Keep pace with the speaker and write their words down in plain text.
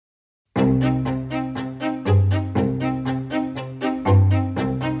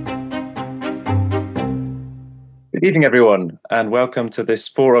Good evening, everyone, and welcome to this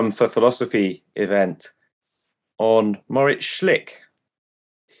Forum for Philosophy event on Moritz Schlick.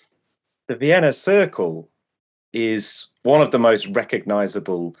 The Vienna Circle is one of the most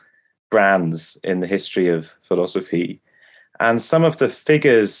recognizable brands in the history of philosophy, and some of the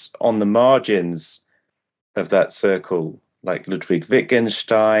figures on the margins of that circle, like Ludwig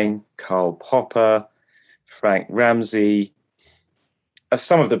Wittgenstein, Karl Popper, Frank Ramsey, are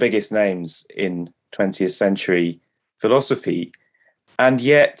some of the biggest names in 20th century philosophy. And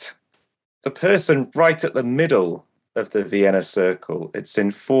yet, the person right at the middle of the Vienna Circle, its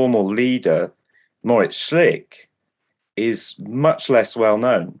informal leader, Moritz Schlick, is much less well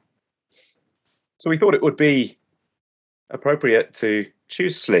known. So we thought it would be appropriate to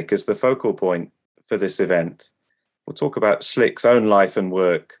choose Schlick as the focal point for this event. We'll talk about Schlick's own life and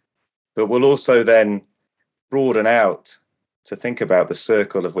work, but we'll also then broaden out to think about the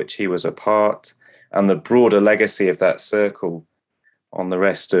circle of which he was a part and the broader legacy of that circle on the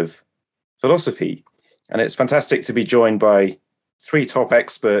rest of philosophy. And it's fantastic to be joined by three top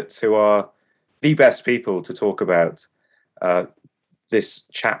experts who are the best people to talk about this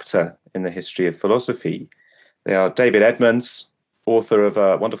chapter in the history of philosophy. They are David Edmonds, author of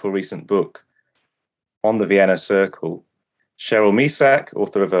a wonderful recent book on the Vienna Circle, Cheryl Misak,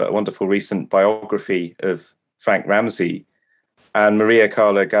 author of a wonderful recent biography of Frank Ramsey, and Maria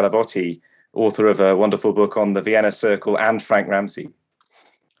Carla Galavotti, author of a wonderful book on the Vienna Circle and Frank Ramsey.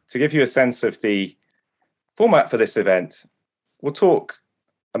 To give you a sense of the format for this event, we'll talk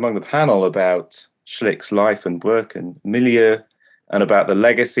among the panel about Schlick's life and work and milieu, and about the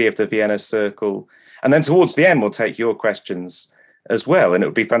legacy of the Vienna Circle. And then towards the end, we'll take your questions as well. And it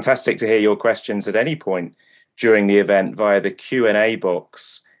would be fantastic to hear your questions at any point during the event via the Q&A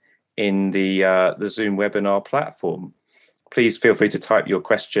box in the Zoom webinar platform. Please feel free to type your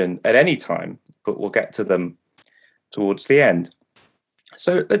question at any time, but we'll get to them towards the end.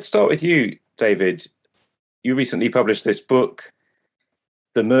 So let's start with you, David. You recently published this book,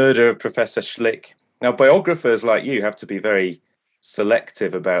 The Murder of Professor Schlick. Now, biographers like you have to be very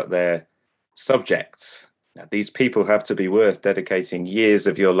selective about their subjects. Now, these people have to be worth dedicating years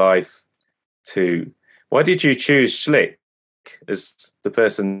of your life to. Why did you choose Schlick as the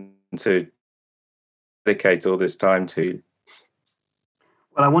person to dedicate all this time to?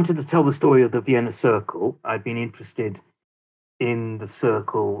 Well, I wanted to tell the story of the Vienna Circle. I'd been interested in the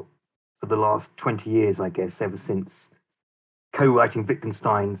circle for the last 20 years, I guess, ever since co-writing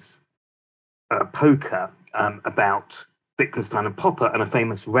Wittgenstein's Poker about Wittgenstein and Popper and a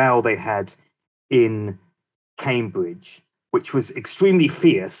famous row they had in Cambridge, which was extremely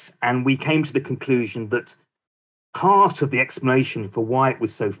fierce. And we came to the conclusion that part of the explanation for why it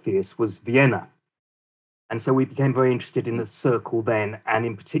was so fierce was Vienna. And so we became very interested in the circle then, and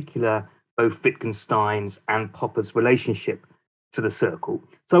in particular, both Wittgenstein's and Popper's relationship to the circle.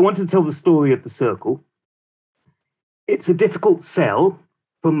 So I wanted to tell the story of the circle. It's a difficult sell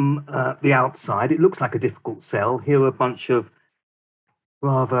from the outside. It looks like a difficult sell. Here are a bunch of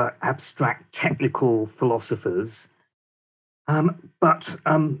rather abstract technical philosophers. But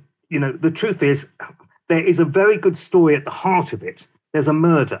the truth is, there is a very good story at the heart of it. There's a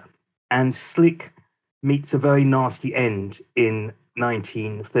murder, and Schlick meets a very nasty end in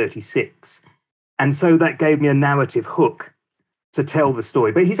 1936. And so that gave me a narrative hook to tell the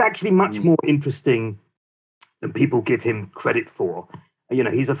story. But he's actually much more interesting than people give him credit for. You know,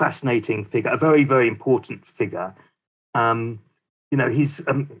 he's a fascinating figure, a very, very important figure. He's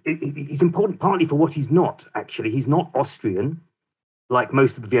important partly for what he's not, actually. He's not Austrian, like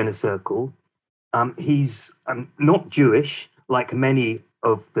most of the Vienna Circle. He's not Jewish, like many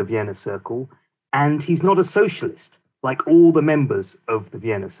of the Vienna Circle. And he's not a socialist, like all the members of the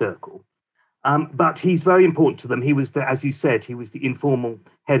Vienna Circle. But he's very important to them. He was, as you said, he was the informal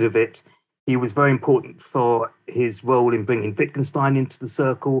head of it. He was very important for his role in bringing Wittgenstein into the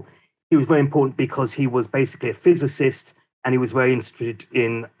circle. He was very important because he was basically a physicist, and he was very interested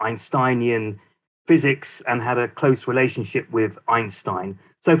in Einsteinian physics and had a close relationship with Einstein.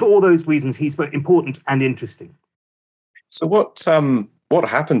 So for all those reasons, he's very important and interesting. So what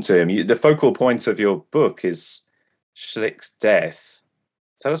happened to him? The focal point of your book is Schlick's death.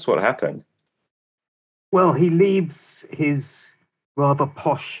 Tell us what happened. Well, he leaves his rather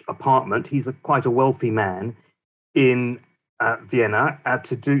posh apartment. He's quite a wealthy man in Vienna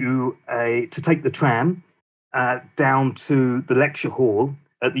to take the tram down to the lecture hall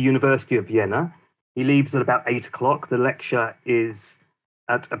at the University of Vienna. He leaves at about 8 o'clock. The lecture is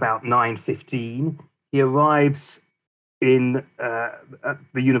at about 9:15. He arrives at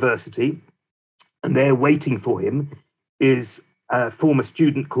the university, and there waiting for him is a former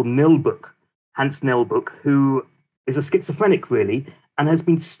student called Nilbuck, Hans Nilbuck, who is a schizophrenic, really, and has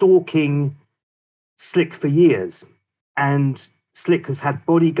been stalking Slick for years. And Slick has had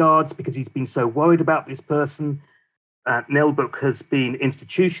bodyguards because he's been so worried about this person. Nell Book has been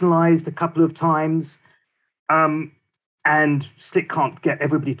institutionalized a couple of times. And Slick can't get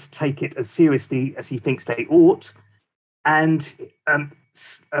everybody to take it as seriously as he thinks they ought. And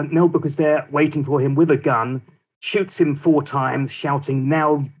Nell Book is there waiting for him with a gun, shoots him 4 times, shouting,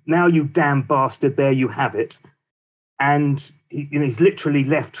 now you damn bastard, there you have it. And he's literally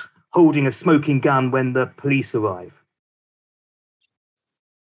left holding a smoking gun when the police arrive.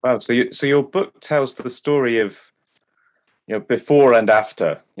 Wow, so your book tells the story of, before and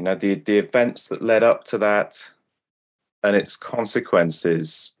after, the events that led up to that and its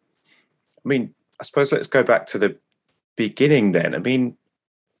consequences. I mean, I suppose let's go back to the beginning then. I mean,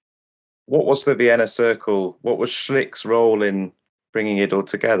 what was the Vienna Circle? What was Schlick's role in bringing it all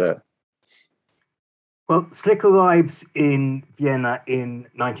together? Well, Slick arrives in Vienna in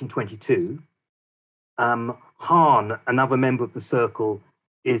 1922. Hahn, another member of the Circle,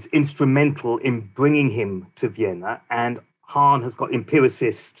 is instrumental in bringing him to Vienna, and Hahn has got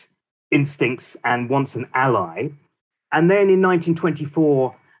empiricist instincts and wants an ally. And then in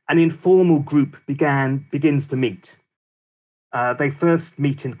 1924, an informal group begins to meet. They first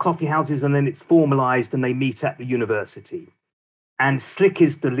meet in coffee houses, and then it's formalized and they meet at the university. And Slick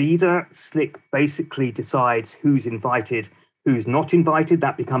is the leader. Slick basically decides who's invited, who's not invited.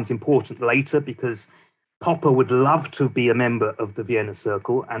 That becomes important later because Popper would love to be a member of the Vienna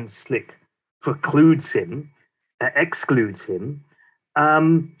Circle, and Slick excludes him.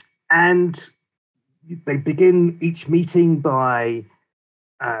 And they begin each meeting by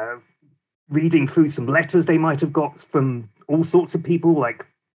reading through some letters they might have got from all sorts of people like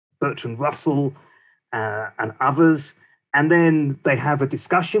Bertrand Russell and others. And then they have a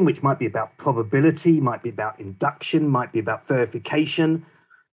discussion, which might be about probability, might be about induction, might be about verification.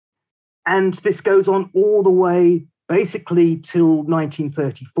 And this goes on all the way, basically, till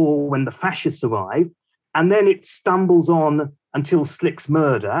 1934, when the fascists arrive. And then it stumbles on until Slick's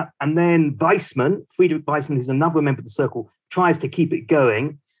murder. And then Weissman, Friedrich Weissman, who's another member of the Circle, tries to keep it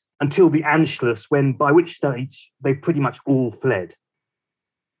going until the Anschluss, by which stage they pretty much all fled.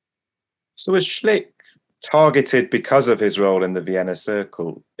 So was Schlick targeted because of his role in the Vienna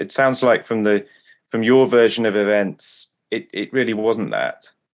Circle? It sounds like from your version of events, it really wasn't that.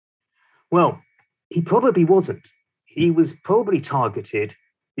 Well, he probably wasn't. He was probably targeted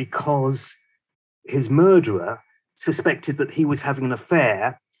because his murderer suspected that he was having an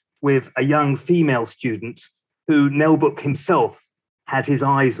affair with a young female student who Nell Book himself had his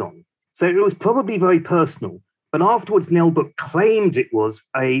eyes on. So it was probably very personal. But afterwards, Nell Book claimed it was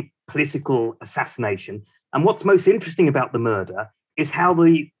a political assassination. And what's most interesting about the murder is how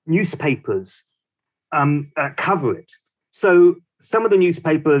the newspapers cover it. So some of the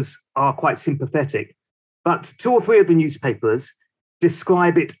newspapers are quite sympathetic, but 2 or 3 of the newspapers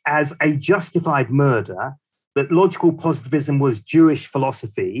describe it as a justified murder, that logical positivism was Jewish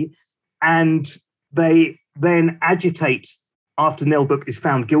philosophy, and they then agitate after Nell Book is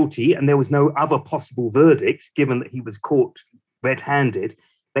found guilty, and there was no other possible verdict, given that he was caught red-handed.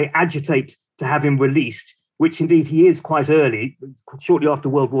 They agitate to have him released, which indeed he is quite early, shortly after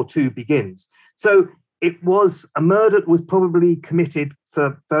World War II begins. So it was a murder that was probably committed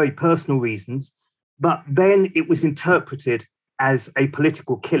for very personal reasons, but then it was interpreted as a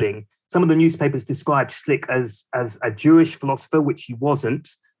political killing. Some of the newspapers described Slick as a Jewish philosopher, which he wasn't,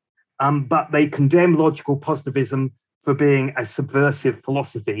 but they condemned logical positivism for being a subversive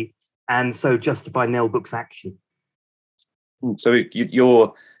philosophy, and so justify Nell Book's action. So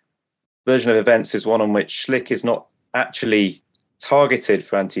your version of events is one on which Schlick is not actually targeted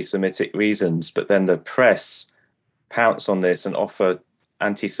for anti-Semitic reasons, but then the press pounce on this and offer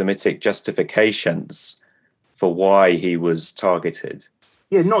anti-Semitic justifications for why he was targeted.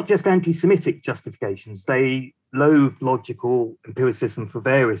 Yeah, not just anti-Semitic justifications. They loathe logical empiricism for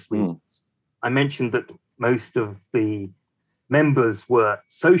various reasons. I mentioned that most of the members were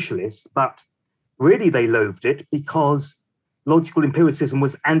socialists, but really they loathed it because logical empiricism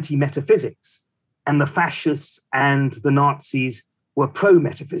was anti-metaphysics, and the fascists and the Nazis were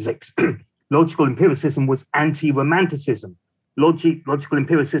pro-metaphysics. Logical empiricism was anti-romanticism. Logical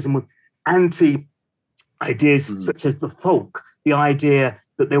empiricism was anti-ideas such as the folk, the idea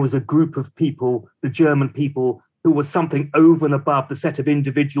that there was a group of people, the German people, who was something over and above the set of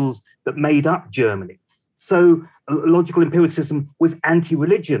individuals that made up Germany. So logical empiricism was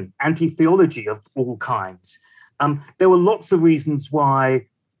anti-religion, anti-theology of all kinds. There were lots of reasons why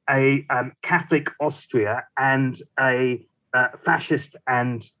a Catholic Austria and a fascist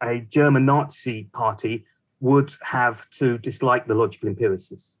and a German Nazi party would have to dislike the logical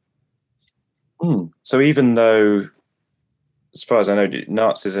empiricists. So even though, as far as I know,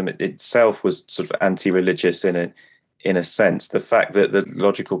 Nazism itself was sort of anti-religious in a sense, the fact that the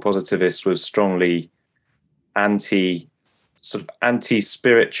logical positivists were strongly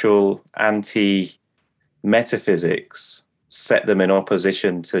anti-spiritual, anti-metaphysics set them in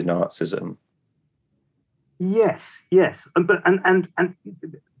opposition to Nazism. Yes, but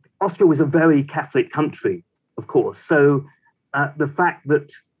Austria was a very Catholic country, of course. So the fact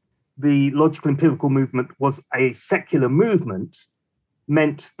that the logical empirical movement was a secular movement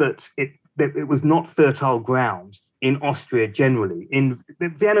meant that it was not fertile ground in Austria generally. In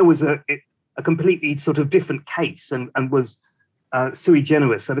Vienna was a completely sort of different case and was sui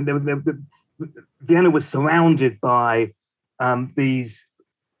generis. I mean, Vienna was surrounded by these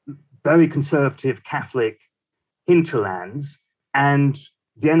very conservative Catholic hinterlands, and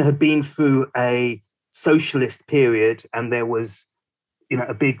Vienna had been through a socialist period, and there was,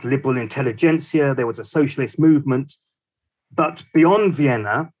 a big liberal intelligentsia. There was a socialist movement, but beyond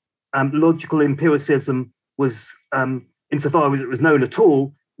Vienna, logical empiricism was, insofar as it was known at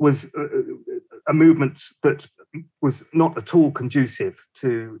all, was a movement that was not at all conducive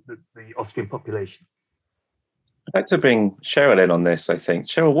to the Austrian population. I'd like to bring Cheryl in on this, I think.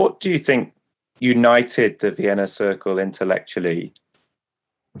 Cheryl, what do you think united the Vienna Circle intellectually?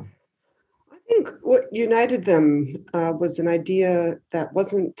 I think what united them was an idea that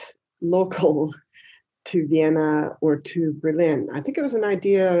wasn't local to Vienna or to Berlin. I think it was an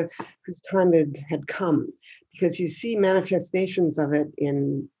idea whose time had come, because you see manifestations of it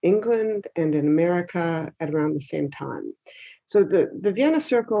in England and in America at around the same time. So the Vienna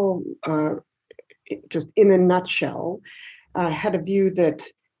Circle, just in a nutshell, had a view that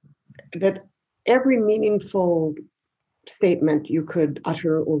every meaningful statement you could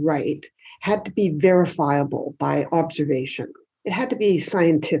utter or write had to be verifiable by observation. It had to be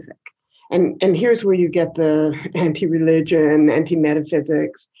scientific. And here's where you get the anti-religion,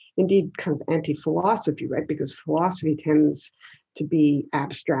 anti-metaphysics, indeed kind of anti-philosophy, right? Because philosophy tends to be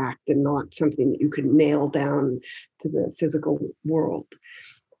abstract and not something that you could nail down to the physical world.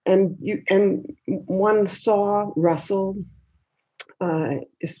 And one saw Russell,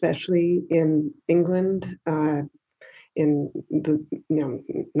 especially in England, in the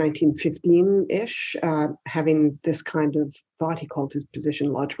 1915-ish, having this kind of thought. He called his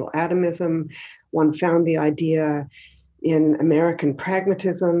position logical atomism. One found the idea in American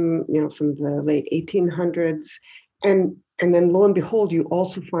pragmatism, from the late 1800s. And then lo and behold, you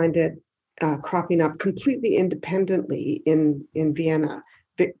also find it cropping up completely independently in Vienna.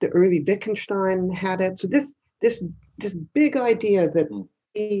 The early Wittgenstein had it. So this big idea that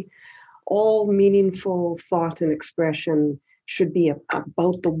all meaningful thought and expression should be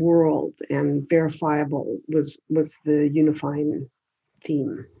about the world and verifiable was the unifying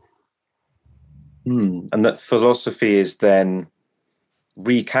theme. And that philosophy is then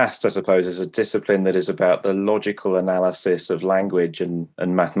recast, I suppose, as a discipline that is about the logical analysis of language and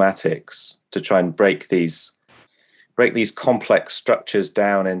mathematics, to try and break these complex structures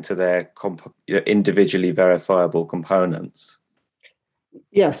down into their individually verifiable components.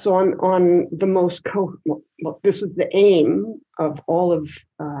 Yeah, so on the most this was the aim of all of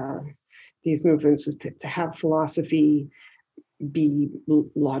these movements, was to have philosophy be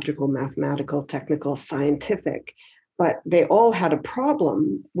logical, mathematical, technical, scientific, but they all had a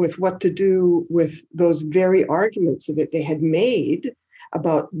problem with what to do with those very arguments that they had made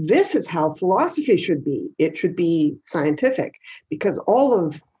about this is how philosophy should be. It should be scientific, because all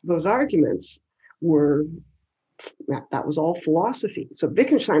of those arguments were, that was all philosophy. So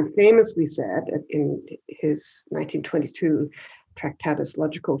Wittgenstein famously said in his 1922 Tractatus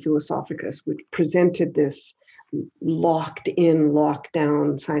Logico-Philosophicus, which presented this locked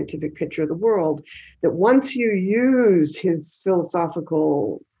down scientific picture of the world, that once you use his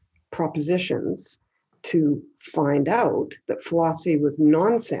philosophical propositions to find out that philosophy was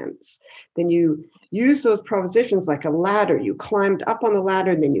nonsense, then you use those propositions like a ladder. You climbed up on the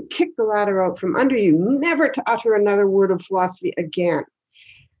ladder and then you kicked the ladder out from under you, never to utter another word of philosophy again.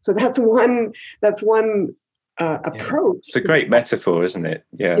 So that's one approach. It's a great metaphor, isn't it?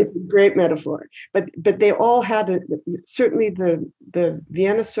 Yeah, it's a great metaphor. But they all had certainly the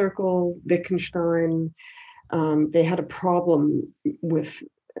Vienna Circle, Wittgenstein, they had a problem with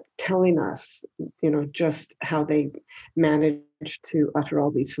telling us, just how they managed to utter all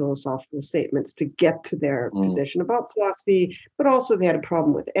these philosophical statements to get to their position about philosophy, but also they had a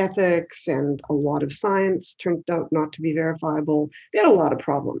problem with ethics, and a lot of science turned out not to be verifiable. They had a lot of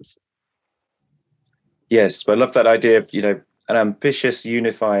problems. Yes, but I love that idea of, an ambitious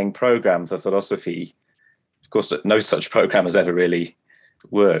unifying program for philosophy course, no such program has ever really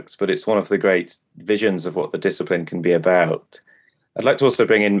worked, but it's one of the great visions of what the discipline can be about. I'd like to also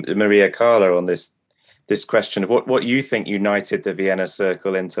bring in Maria Carla on this question of what you think united the Vienna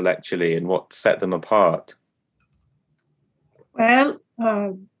Circle intellectually and what set them apart. Well,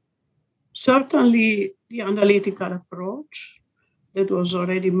 certainly the analytical approach that was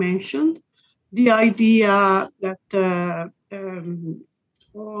already mentioned, the idea that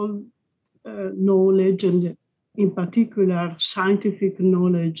all knowledge, and in particular scientific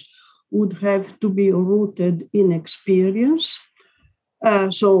knowledge, would have to be rooted in experience.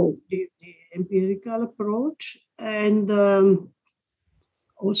 So the empirical approach, and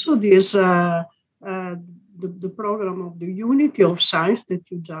also this the program of the unity of science that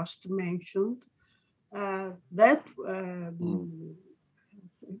you just mentioned, that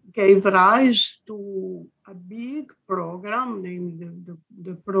gave rise to a big program, namely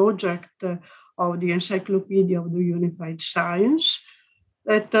the project of the Encyclopedia of the Unified Science,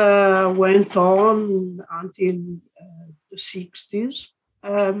 that went on until the 60s,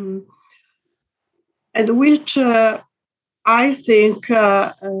 and which I think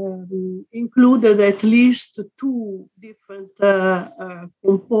included at least two different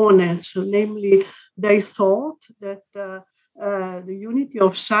components. Namely, they thought that the unity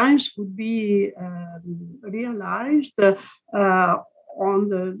of science would be realized on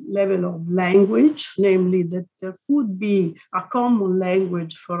the level of language, namely that there could be a common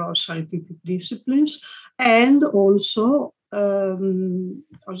language for all scientific disciplines, and also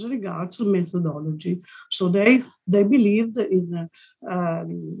as regards methodology. So they believed in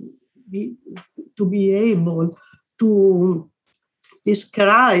to be able to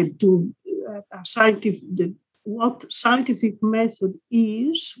describe to a scientific what scientific method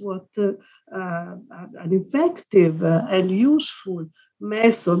is, what an effective and useful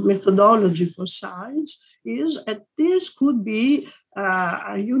methodology for science is, and this could be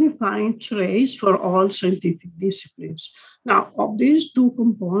a unifying trace for all scientific disciplines. Now, of these two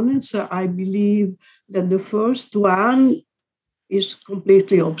components, I believe that the first one is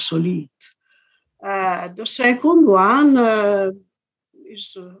completely obsolete. The second one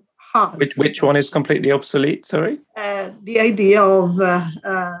is half. Which one is completely obsolete, sorry? The idea of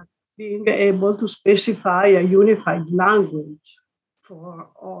being able to specify a unified language for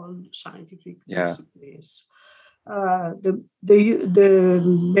all scientific disciplines. The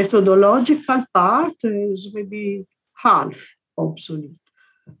methodological part is maybe half obsolete.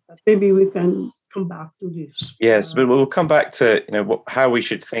 Maybe we can come back to this. Yes, but we'll come back to how we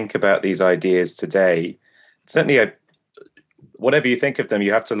should think about these ideas today. Certainly, whatever you think of them,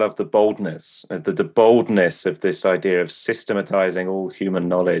 you have to love the boldness, the boldness of this idea of systematizing all human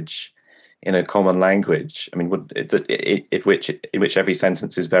knowledge in a common language. I mean, in which every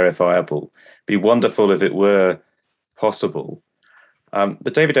sentence is verifiable. It'd be wonderful if it were possible.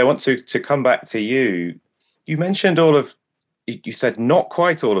 But David, I want to come back to you. You mentioned you said not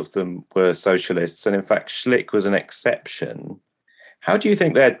quite all of them were socialists, and in fact, Schlick was an exception. How do you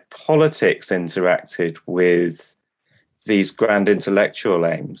think their politics interacted with these grand intellectual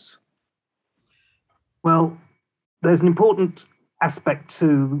aims? Well, there's an important aspect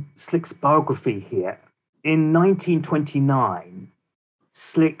to Schlick's biography here. In 1929,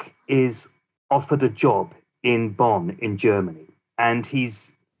 Schlick is offered a job in Bonn in Germany, and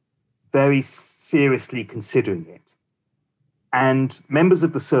he's very seriously considering it. And members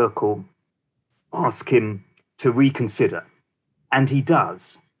of the circle ask him to reconsider, and he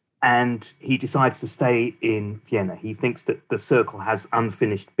does. And he decides to stay in Vienna. He thinks that the circle has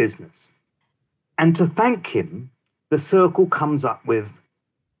unfinished business. And to thank him, the circle comes up with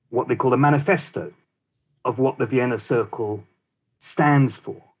what they call a manifesto of what the Vienna Circle stands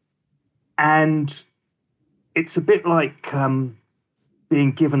for. And it's a bit like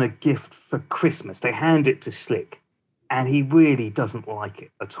being given a gift for Christmas. They hand it to Schlick, and he really doesn't like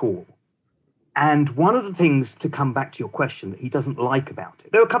it at all. And one of the things, to come back to your question, that he doesn't like about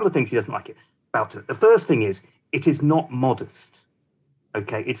it, there are a couple of things he doesn't like about it. The first thing is, it is not modest.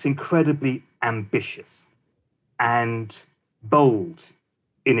 Okay, it's incredibly ambitious and bold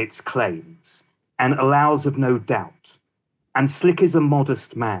in its claims and allows of no doubt. And Schlick is a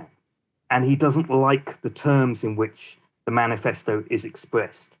modest man, and he doesn't like the terms in which the manifesto is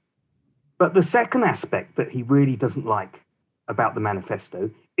expressed. But the second aspect that he really doesn't like about the manifesto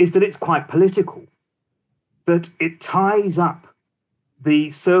is that it's quite political, that it ties up the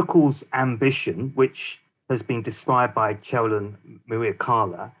circle's ambition, which has been described by Ceol and Maria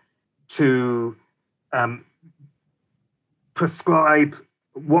Carla, to prescribe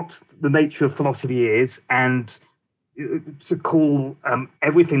what the nature of philosophy is and to call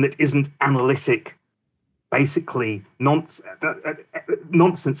everything that isn't analytic basically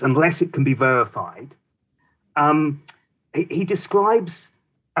nonsense unless it can be verified. He describes,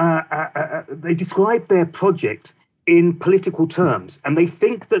 they describe their project in political terms, and they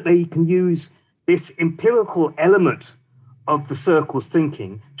think that they can use this empirical element of the circle's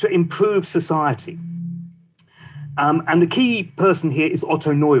thinking to improve society. And the key person here is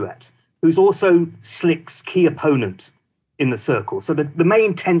Otto Neurath, who's also Schlick's key opponent in the circle. So the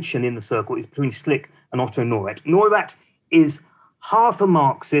main tension in the circle is between Schlick and Otto Neurath. Neurath is half a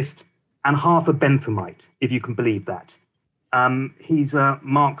Marxist and half a Benthamite, if you can believe that. He's a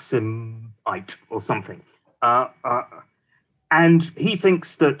Marximite or something. And he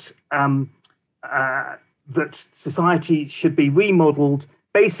thinks that that society should be remodeled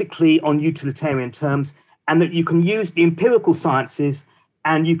basically on utilitarian terms, and that you can use the empirical sciences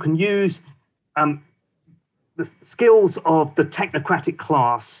and you can use the skills of the technocratic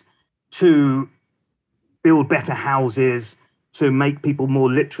class to build better houses, to make people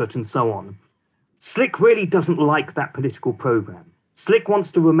more literate and so on. Schlick really doesn't like that political program. Schlick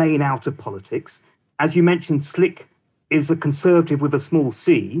wants to remain out of politics. As you mentioned, Schlick is a conservative with a small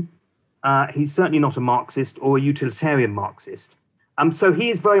c. He's certainly not a Marxist or a utilitarian Marxist. So he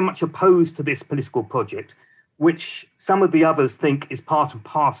is very much opposed to this political project, which some of the others think is part and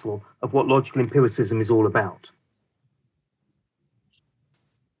parcel of what logical empiricism is all about.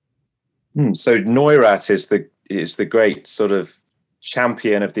 So Neurath is the great sort of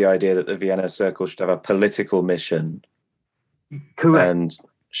champion of the idea that the Vienna Circle should have a political mission. Correct. And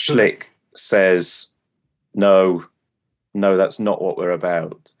Schlick says, no, that's not what we're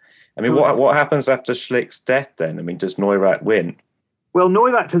about. I mean, what happens after Schlick's death then? I mean, does Neurath win? Well,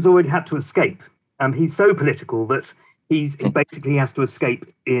 Neurath has already had to escape. He's so political that he basically has to escape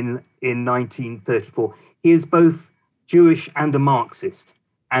in 1934. He is both Jewish and a Marxist.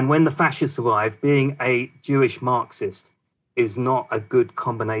 And when the fascists arrive, being a Jewish Marxist is not a good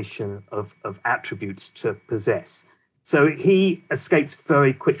combination of attributes to possess. So he escapes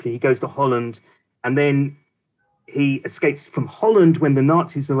very quickly. He goes to Holland, and then he escapes from Holland when the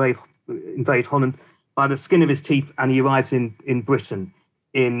Nazis invade Holland by the skin of his teeth, and he arrives in Britain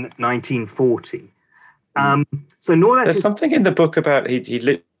in 1940. So Neurath There's something in the book about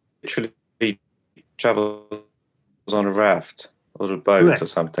he literally travels on a raft or a boat or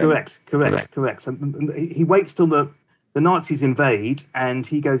something. Correct. And he waits till the Nazis invade, and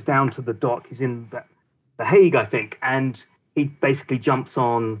he goes down to the dock. He's in the Hague, I think, and he basically jumps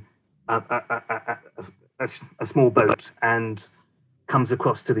on a small boat and comes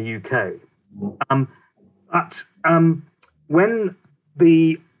across to the UK. But when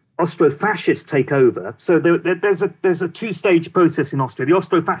the Austro-fascists take over, so there's a two-stage process in Austria. The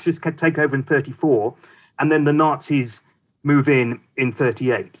Austro-fascists take over in 1934, and then the Nazis move in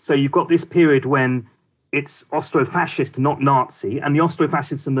 1938. So you've got this period when it's Austro-fascist, not Nazi, and the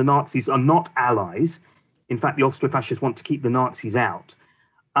Austro-fascists and the Nazis are not allies. In fact, the Austro-fascists want to keep the Nazis out.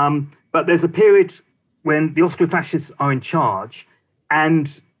 But there's a period when the Austro-fascists are in charge,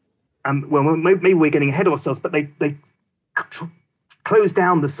 and well, maybe we're getting ahead of ourselves, but they close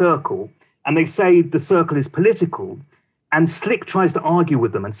down the circle, and they say the circle is political. And Schlick tries to argue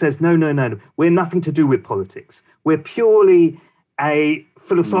with them and says, no, we're nothing to do with politics. We're purely a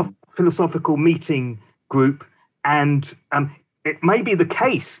philosophical meeting group. And it may be the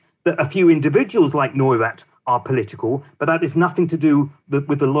case that a few individuals like Neurath are political, but that is nothing to do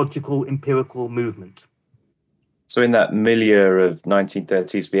with the logical empirical movement. So in that milieu of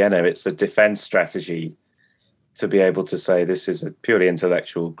 1930s Vienna, it's a defense strategy to be able to say this is a purely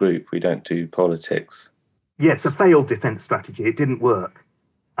intellectual group. We don't do politics. Yes, a failed defense strategy. It didn't work.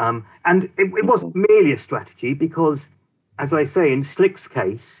 And it wasn't merely a strategy because, as I say, in Schlick's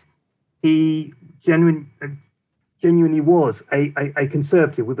case, he genuinely was a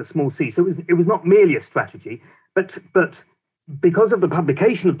conservative with a small c. So it was not merely a strategy, but because of the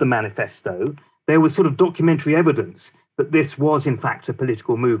publication of the manifesto, there was sort of documentary evidence that this was, in fact, a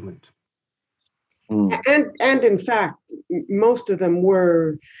political movement. And in fact, most of them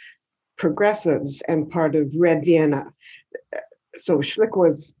were progressives and part of Red Vienna. So Schlick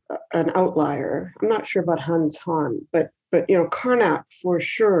was an outlier. I'm not sure about Hans Hahn, but Carnap for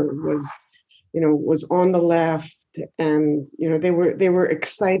sure was on the left, and they were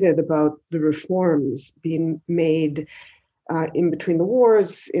excited about the reforms being made in between the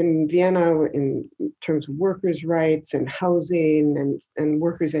wars in Vienna in terms of workers' rights and housing and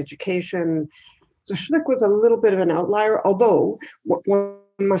workers' education. So Schlick was a little bit of an outlier, although one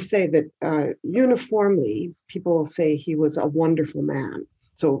must say that uniformly people say he was a wonderful man.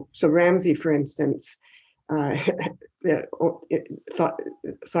 So Ramsay, for instance,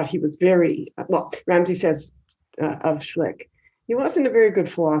 thought he was very well. Ramsay says of Schlick, he wasn't a very good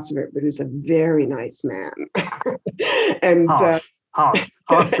philosopher, but he was a very nice man. And harsh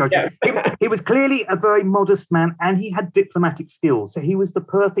judgment. Yeah. He was clearly a very modest man, and he had diplomatic skills. So he was the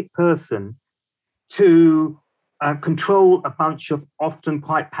perfect person to control a bunch of often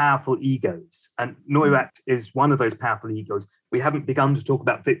quite powerful egos. And Neurath is one of those powerful egos. We haven't begun to talk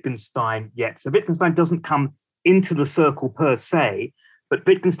about Wittgenstein yet. So Wittgenstein doesn't come into the circle per se, but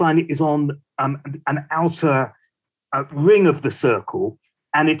Wittgenstein is on an outer ring of the circle,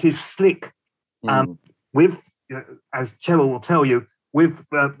 and it is Schlick with, as Cheryl will tell you, with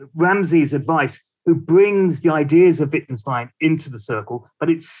Ramsay's advice, who brings the ideas of Wittgenstein into the circle, but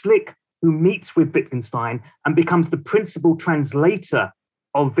it's Schlick who meets with Wittgenstein and becomes the principal translator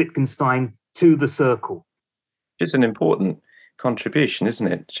of Wittgenstein to the circle. It's an important contribution, isn't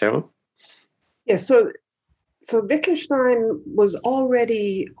it, Cheryl? Yeah, so Wittgenstein was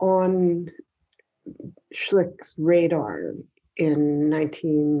already on Schlick's radar in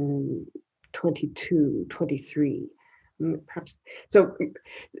 1922, 23, perhaps. So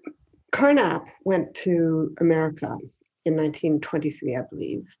Carnap went to America in 1923, I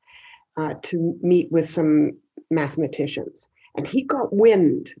believe, to meet with some mathematicians. And he got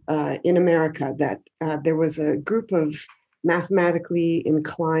wind in America that there was a group of mathematically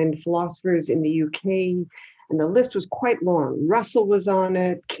inclined philosophers in the UK, and the list was quite long. Russell was on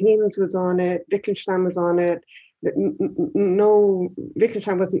it, Keynes was on it, Wittgenstein was on it. No,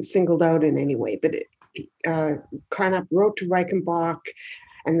 Wittgenstein wasn't singled out in any way, but Carnap wrote to Reichenbach,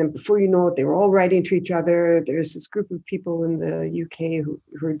 and then before you know it, they were all writing to each other. There's this group of people in the UK who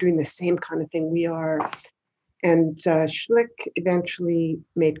are doing the same kind of thing we are. And Schlick eventually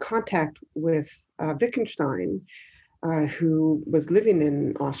made contact with Wittgenstein, who was living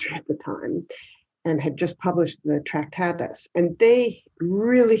in Austria at the time and had just published the Tractatus. And they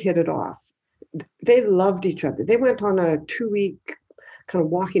really hit it off. They loved each other. They went on a 2-week kind of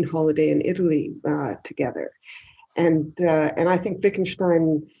walking holiday in Italy together. And I think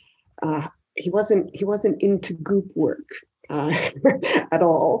Wittgenstein, he wasn't into group work at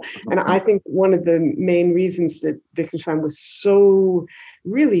all. And I think one of the main reasons that Wittgenstein was so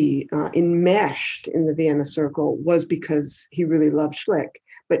really enmeshed in the Vienna Circle was because he really loved Schlick.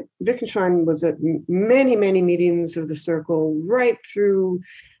 But Wittgenstein was at many, many meetings of the Circle right through,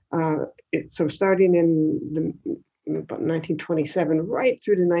 so starting in about 1927, right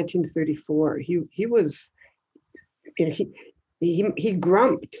through to 1934. He was, he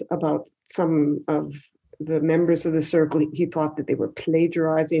grumped about some of the members of the Circle. He thought that they were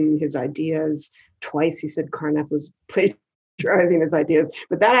plagiarizing his ideas. Twice he said Carnap was plagiarizing his ideas,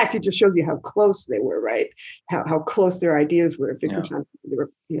 but that actually just shows you how close they were, right? How close their ideas were. Wittgenstein,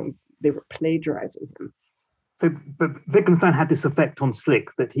 they were plagiarizing him. So, but Wittgenstein had this effect on Schlick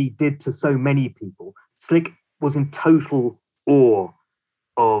that he did to so many people. Schlick was in total awe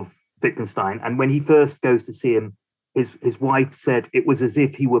of Wittgenstein, and when he first goes to see him, his wife said it was as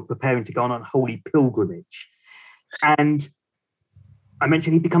if he were preparing to go on a holy pilgrimage. And I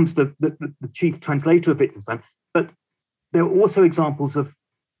mentioned he becomes the chief translator of Wittgenstein, but there are also examples of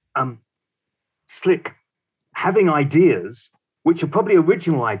Schlick having ideas, which are probably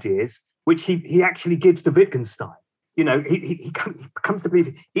original ideas, which he actually gives to Wittgenstein. You know, he comes to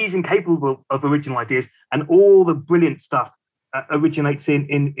believe he's incapable of original ideas, and all the brilliant stuff originates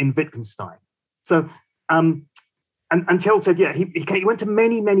in Wittgenstein. So, and Cheryl said, yeah, he went to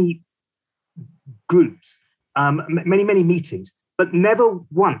many groups, many meetings, but never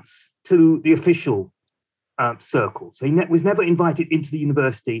once to the official circle. So he was never invited into the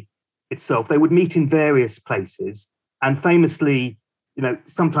university itself. They would meet in various places, and famously, you know,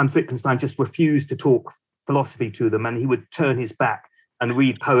 sometimes Wittgenstein just refused to talk philosophy to them, and he would turn his back and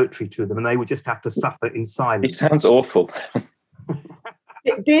read poetry to them, and they would just have to suffer in silence. He sounds awful.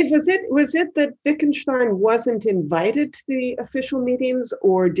 Dave, was it that Wittgenstein wasn't invited to the official meetings,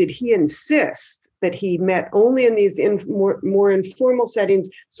 or did he insist that he met only in these more informal settings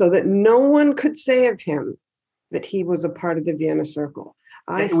so that no one could say of him that he was a part of the Vienna Circle?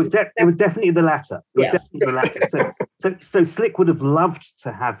 It was definitely the latter. So Schlick would have loved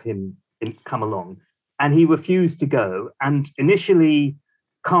to have him come along, and he refused to go. And initially,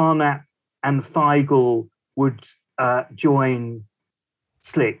 Carnap and Feigl would join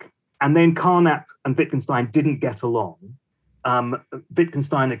Schlick, and then Carnap and Wittgenstein didn't get along.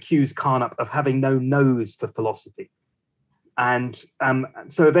 Wittgenstein accused Carnap of having no nose for philosophy. And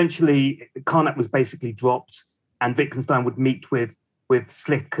so eventually Carnap was basically dropped, and Wittgenstein would meet with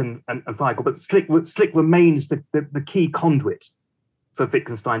Schlick and Feigl. But Schlick remains the key conduit for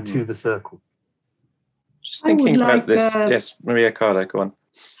Wittgenstein to the circle. Just thinking about this. Yes, Maria Carla, go on.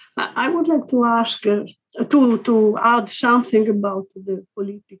 I would like to ask to add something about the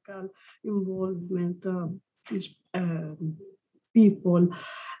political involvement of these people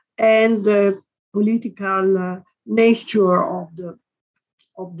and the political nature of the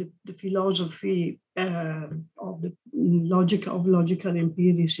philosophy of the logical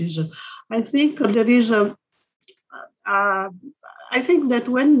empiricism. I think there is I think that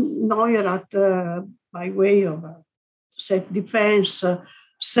when Neurath, by way of self-defense,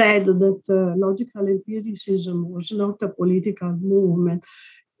 said that logical empiricism was not a political movement,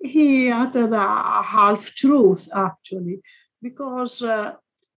 he uttered a half-truth, actually, because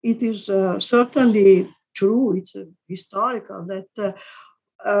it is certainly true, it's historical, that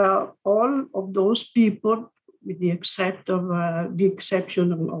all of those people, with the exception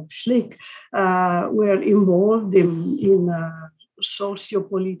of Schlick, were involved in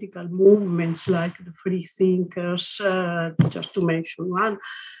socio-political movements like the free thinkers, just to mention one,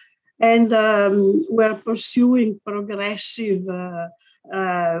 and were pursuing progressive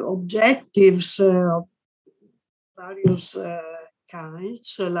objectives of various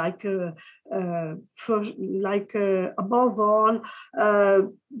kinds, above all,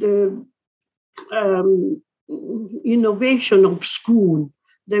 the innovation of school.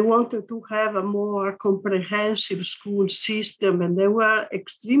 They wanted to have a more comprehensive school system, and they were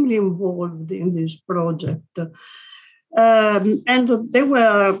extremely involved in this project. And they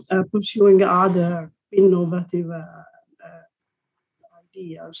were pursuing other innovative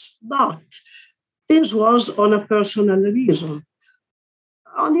ideas, but this was on a personal reason.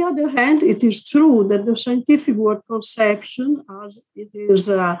 On the other hand, it is true that the scientific world conception, as it is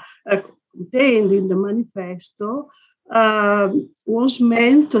contained in the manifesto, was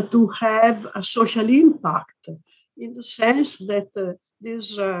meant to have a social impact, in the sense that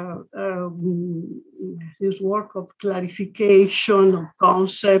this work of clarification of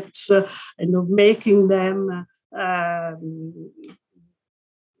concepts and of making them a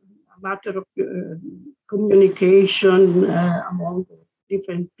matter of communication among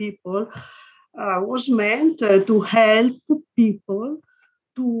different people was meant to help people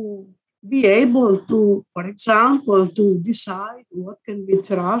to be able to, for example, to decide what can be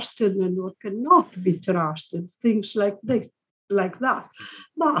trusted and what cannot be trusted, things like that.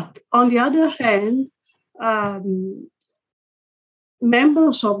 But on the other hand,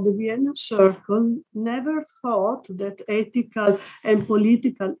 members of the Vienna Circle never thought that ethical and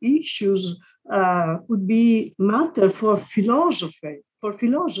political issues could be matter for philosophy.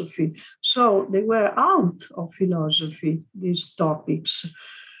 So they were out of philosophy, these topics.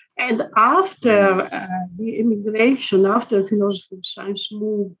 And after the immigration, after philosophy and science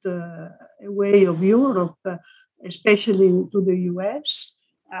moved away of Europe, especially to the US,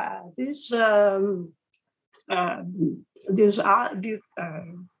 this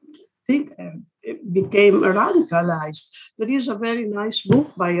thing became radicalized. There is a very nice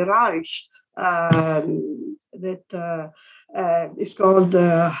book by Reich that is called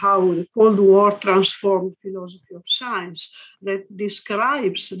How the Cold War Transformed Philosophy of Science, that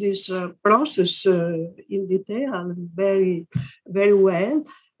describes this process in detail very, very well,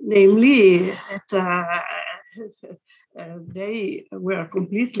 namely that they were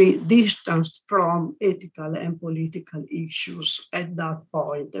completely distanced from ethical and political issues at that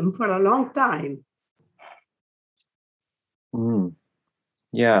point, and for a long time.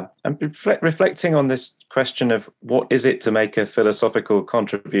 Yeah, I'm reflecting on this question of what is it to make a philosophical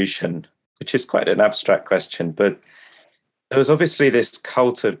contribution, which is quite an abstract question, but there was obviously this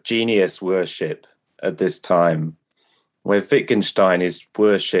cult of genius worship at this time, where Wittgenstein is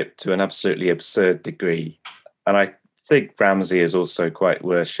worshipped to an absolutely absurd degree. And I think Ramsey is also quite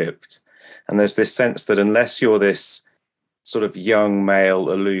worshipped. And there's this sense that unless you're this sort of young male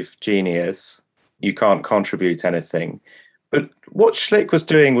aloof genius, you can't contribute anything. But what Schlick was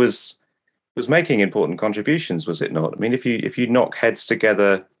doing was making important contributions, was it not? I mean, if you knock heads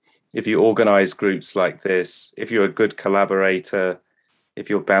together, if you organize groups like this, if you're a good collaborator, if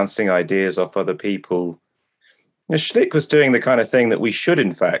you're bouncing ideas off other people, Schlick was doing the kind of thing that we should,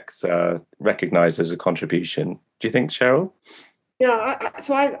 in fact, recognize as a contribution. Do you think, Cheryl? Yeah,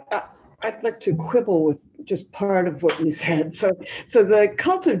 I'd like to quibble with just part of what you said. So the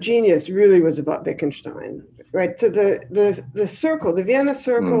cult of genius really was about Wittgenstein, right? So the circle, the Vienna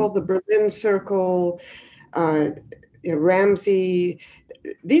Circle, the Berlin Circle, Ramsey,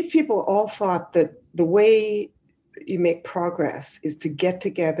 these people all thought that the way you make progress is to get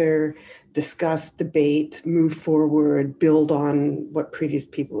together, discuss, debate, move forward, build on what previous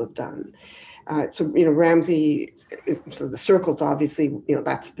people have done. So, Ramsey, so the circles, obviously,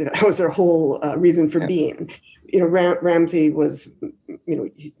 that was their whole reason for being. Ramsey was,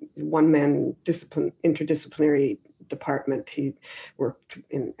 one-man interdisciplinary department. He worked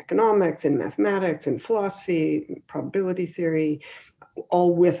in economics, in mathematics, in philosophy, probability theory,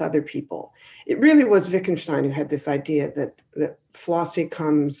 all with other people. It really was Wittgenstein who had this idea that philosophy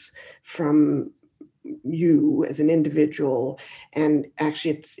comes from you as an individual, and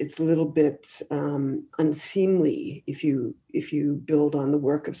actually it's a little bit unseemly if you build on the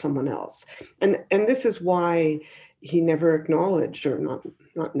work of someone else, and this is why he never acknowledged, or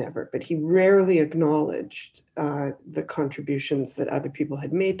not never, but he rarely acknowledged the contributions that other people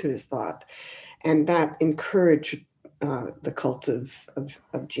had made to his thought, and that encouraged the cult of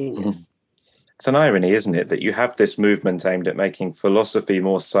genius. It's an irony, isn't it, that you have this movement aimed at making philosophy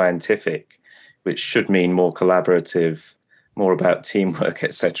more scientific, which should mean more collaborative, more about teamwork,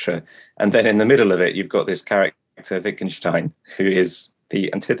 etc. And then in the middle of it, you've got this character, Wittgenstein, who is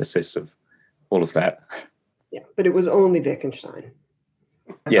the antithesis of all of that. Yeah, but it was only Wittgenstein.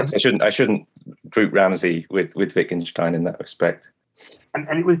 Yes, I shouldn't group Ramsey with Wittgenstein in that respect. And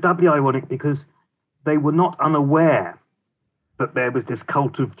it was doubly ironic because they were not unaware that there was this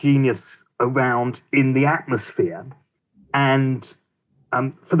cult of genius around in the atmosphere. And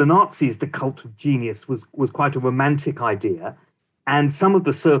for the Nazis, the cult of genius was quite a romantic idea. And some of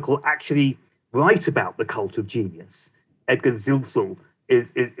the circle actually write about the cult of genius. Edgar Zilsel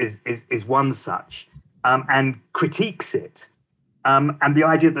is one such, and critiques it. And the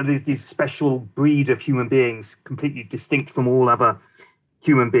idea that there's this special breed of human beings, completely distinct from all other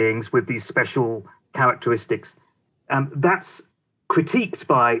human beings with these special characteristics, that's critiqued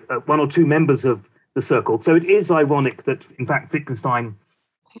by one or two members of the circle. So it is ironic that, in fact, Wittgenstein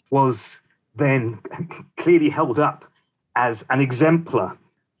was then clearly held up as an exemplar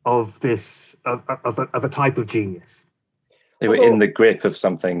of this, of a type of genius. They were in the grip of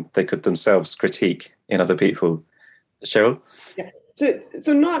something they could themselves critique in other people. Cheryl? Yeah.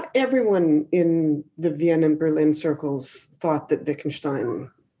 So not everyone in the Vienna and Berlin circles thought that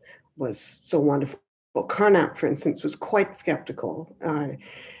Wittgenstein was so wonderful. Well, Carnap, for instance, was quite skeptical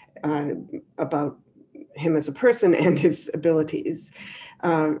about him as a person and his abilities.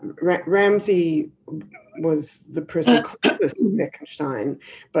 Ramsey was the person closest to Wittgenstein,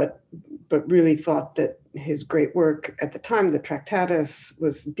 but really thought that his great work at the time, the Tractatus,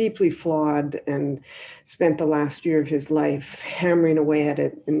 was deeply flawed, and spent the last year of his life hammering away at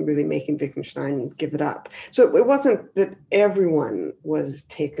it and really making Wittgenstein give it up. So it wasn't that everyone was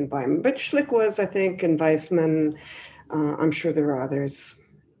taken by him, but Schlick was, I think, and Weissman. I'm sure there are others.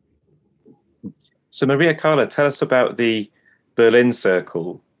 So Maria Carla, tell us about the Berlin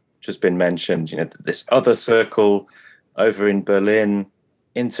Circle, just been mentioned, this other circle over in Berlin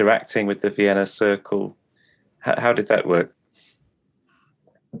interacting with the Vienna Circle. How did that work?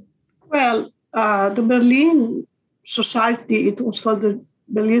 Well, the Berlin Society, it was called the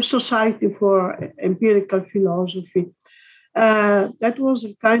Berlin Society for Empirical Philosophy. That was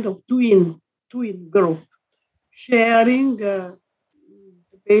a kind of twin group, sharing the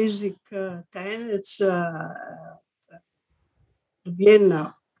basic tenets, the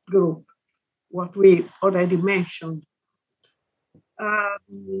Vienna group, what we already mentioned.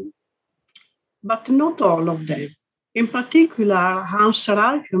 But not all of them. In particular, Hans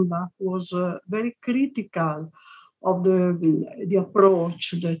Reichenbach was very critical of the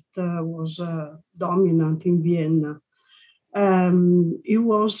approach that was dominant in Vienna. He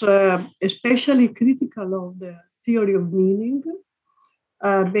was especially critical of the theory of meaning,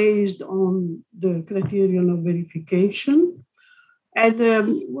 based on the criterion of verification, and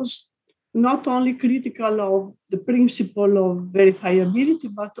was not only critical of the principle of verifiability,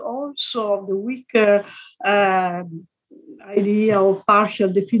 but also of the weaker idea of partial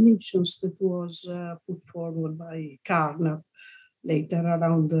definitions that was put forward by Carnap later,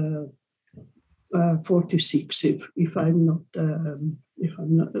 around 46, if I'm not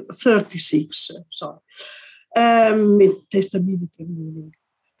 36. Sorry, testability of meaning.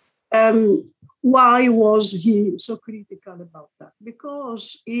 Why was he so critical about that?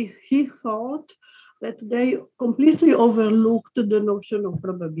 Because he thought that they completely overlooked the notion of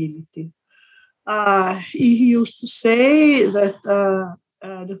probability. He used to say that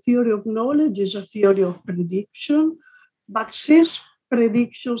the theory of knowledge is a theory of prediction, but since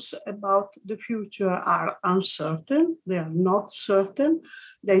predictions about the future are uncertain, they are not certain,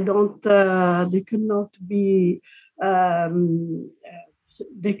 they cannot be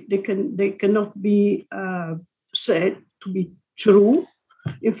they cannot be said to be true.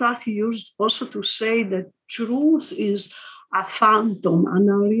 In fact, he used also to say that truth is a phantom, an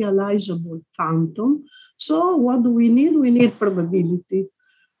unrealizable phantom. So what do we need? We need probability.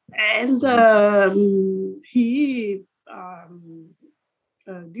 And he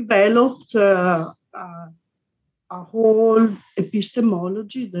developed a whole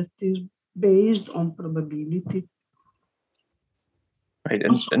epistemology that is based on probability. Right,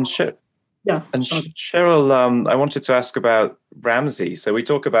 and Sorry. Cheryl, I wanted to ask about Ramsey. So we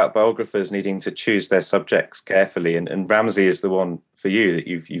talk about biographers needing to choose their subjects carefully, and Ramsey is the one for you that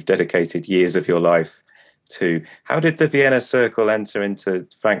you've dedicated years of your life to. How did the Vienna Circle enter into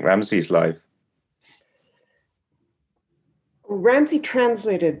Frank Ramsey's life? Ramsey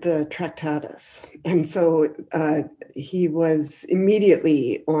translated the Tractatus, and so he was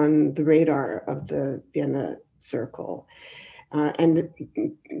immediately on the radar of the Vienna Circle. And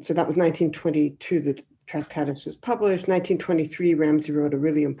so that was 1922, the Tractatus was published. 1923, Ramsey wrote a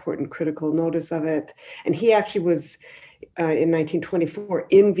really important critical notice of it. And he actually was, in 1924,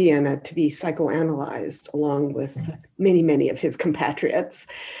 in Vienna to be psychoanalyzed along with many, many of his compatriots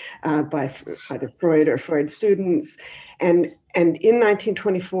by either Freud or Freud students. And in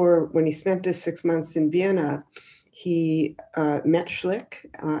 1924, when he spent this 6 months in Vienna, he met Schlick,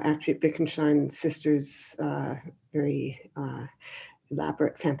 actually at Wittgenstein's sister's very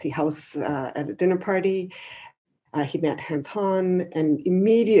elaborate fancy house at a dinner party. He met Hans Hahn, and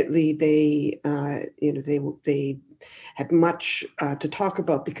immediately they had much to talk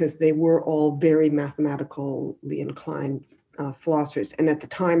about because they were all very mathematically inclined philosophers. And at the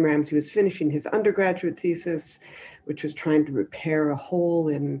time, Ramsey was finishing his undergraduate thesis, which was trying to repair a hole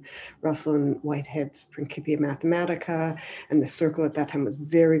in Russell and Whitehead's Principia Mathematica. And the Circle at that time was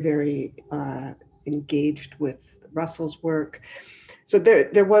very, very engaged with Russell's work. So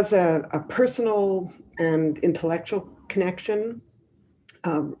there was a personal and intellectual connection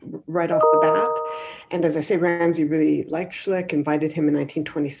right off the bat. And as I say, Ramsey really liked Schlick, invited him in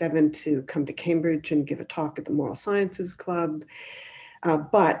 1927 to come to Cambridge and give a talk at the Moral Sciences Club.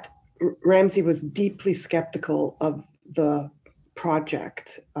 But Ramsey was deeply skeptical of the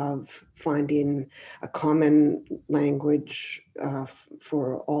project of finding a common language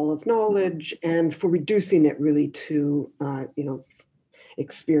for all of knowledge and for reducing it really to,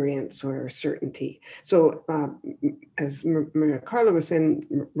 experience or certainty. So as Maria Carla was saying,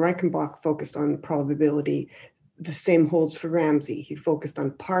 Reichenbach focused on probability. The same holds for Ramsey. He focused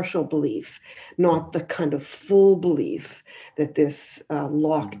on partial belief, not the kind of full belief that this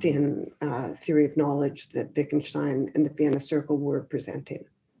locked in theory of knowledge that Wittgenstein and the Vienna Circle were presenting.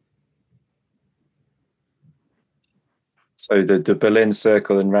 So the Berlin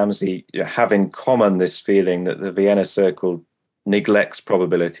Circle and Ramsey have in common this feeling that the Vienna Circle neglects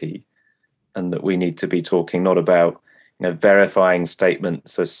probability, and that we need to be talking not about verifying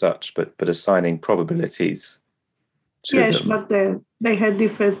statements as such, but assigning probabilities. Yes, but they had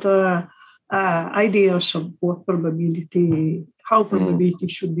different ideas of what probability, how probability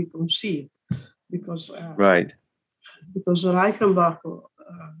should be conceived, because because Reichenbach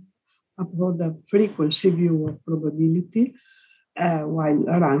uphold a frequency view of probability, while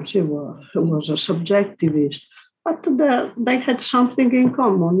Ramsey was a subjectivist. But they had something in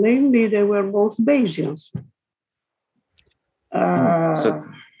common, namely they were both Bayesians.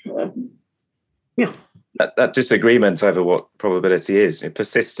 That disagreement over what probability is, it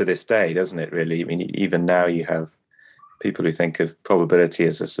persists to this day, doesn't it, really? I mean, even now you have people who think of probability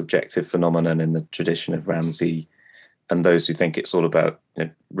as a subjective phenomenon in the tradition of Ramsey, and those who think it's all about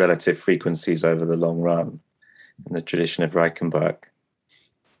relative frequencies over the long run in the tradition of Reichenbach.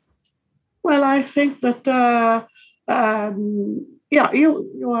 Well, I think that,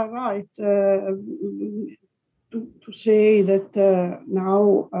 you are right to say that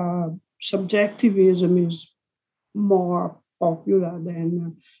now subjectivism is more popular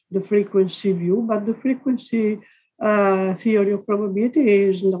than the frequency view, but the frequency theory of probability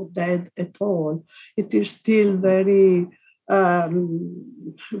is not dead at all. It is still very,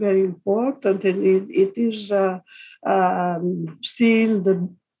 very important, and it is still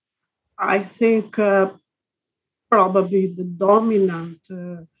I think probably the dominant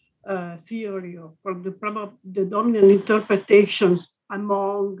theory or the dominant interpretations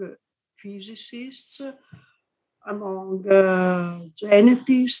among physicists, among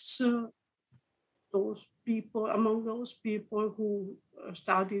genetists, among those people who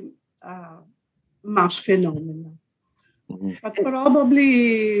study mass phenomena. Mm-hmm. But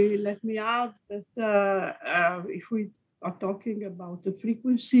probably, let me add that if we are talking about the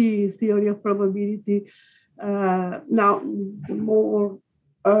frequency theory of probability, now the more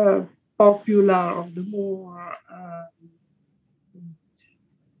popular or the more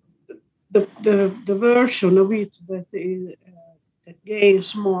the version of it that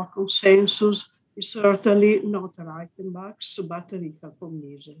gains more consensus is certainly not Reichenbach's, but Richard von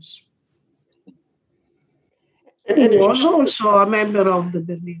Mises, who was also a member of the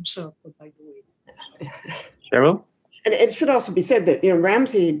Berlin Circle, by the way. Cheryl? And it should also be said that,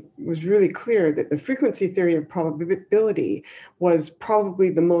 Ramsey was really clear that the frequency theory of probability was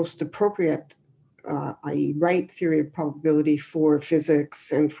probably the most appropriate, i.e. right theory of probability for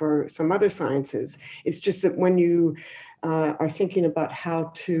physics and for some other sciences. It's just that when you are thinking about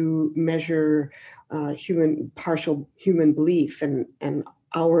how to measure partial human belief and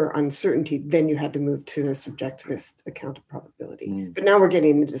our uncertainty, then you had to move to a subjectivist account of probability. But now we're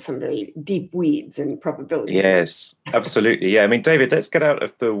getting into some very deep weeds in probability. Yes, absolutely. Yeah, I mean, David, let's get out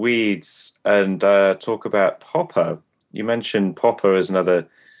of the weeds and talk about Popper. You mentioned Popper as another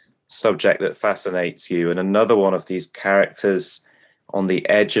subject that fascinates you, and another one of these characters on the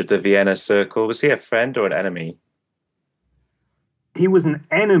edge of the Vienna Circle. Was he a friend or an enemy? He was an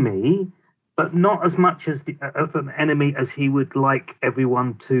enemy, but not as much as of an enemy as he would like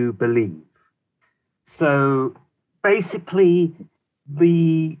everyone to believe. So basically,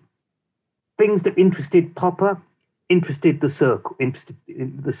 the things that interested Popper interested the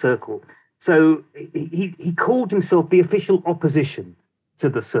circle. So he called himself the official opposition to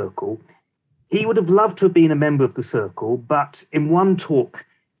the circle. He would have loved to have been a member of the circle, but in one talk,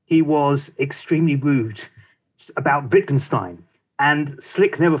 he was extremely rude about Wittgenstein. And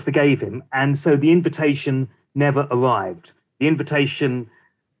Slick never forgave him, and so the invitation never arrived. The invitation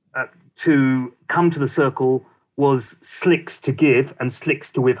to come to the circle was Slick's to give and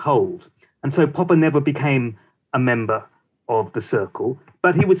Slick's to withhold. And so Popper never became a member of the circle,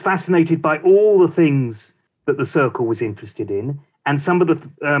 but he was fascinated by all the things that the circle was interested in, and some of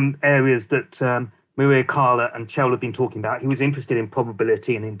the areas that Maria Carla and Cheryl have been talking about. He was interested in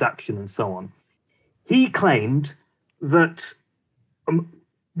probability and induction and so on. He claimed that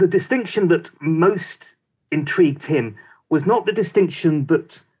the distinction that most intrigued him was not the distinction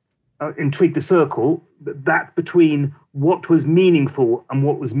that intrigued the circle, that between what was meaningful and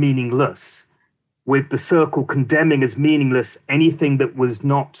what was meaningless, with the circle condemning as meaningless anything that was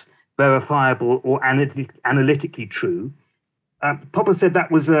not verifiable or analytically true. Popper said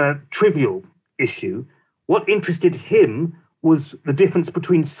that was a trivial issue. What interested him was the difference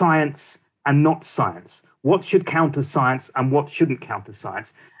between science and not science. What should count as science and what shouldn't count as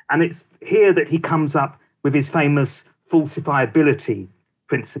science? And it's here that he comes up with his famous falsifiability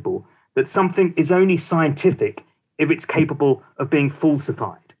principle, that something is only scientific if it's capable of being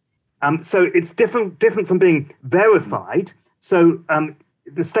falsified. So it's different from being verified. So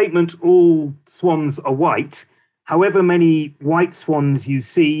the statement, all swans are white, however many white swans you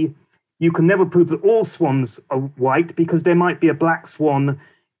see, you can never prove that all swans are white because there might be a black swan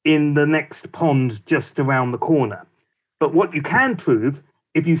in the next pond just around the corner. But what you can prove,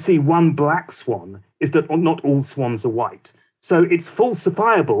 if you see one black swan, is that not all swans are white. So it's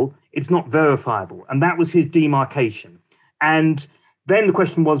falsifiable, it's not verifiable. And that was his demarcation. And then the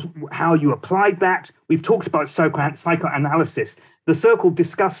question was how you applied that. We've talked about psychoanalysis. The circle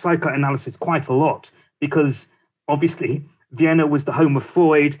discussed psychoanalysis quite a lot because obviously Vienna was the home of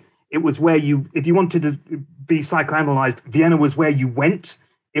Freud. It was where if you wanted to be psychoanalyzed, Vienna was where you went.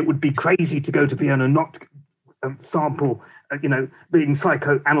 It would be crazy to go to Vienna and not sample, being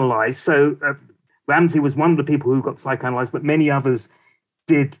psychoanalyzed. So Ramsey was one of the people who got psychoanalyzed, but many others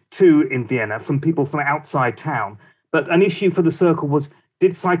did too in Vienna, from people from outside town. But an issue for the circle was,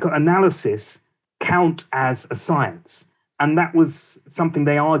 did psychoanalysis count as a science? And that was something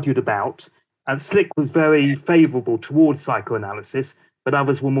they argued about. Slick was very favorable towards psychoanalysis, but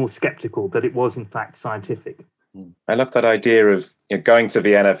others were more skeptical that it was in fact scientific. I love that idea of going to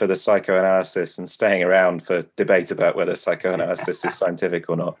Vienna for the psychoanalysis and staying around for debate about whether psychoanalysis is scientific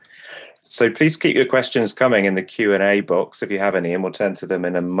or not. So please keep your questions coming in the Q&A box if you have any, and we'll turn to them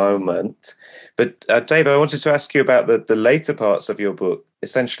in a moment. But Dave, I wanted to ask you about the later parts of your book,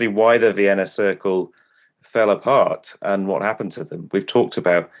 essentially why the Vienna Circle fell apart and what happened to them. We've talked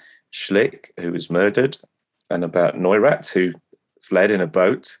about Schlick, who was murdered, and about Neurath, who fled in a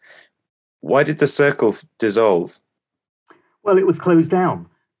boat. Why did the circle dissolve? Well, it was closed down.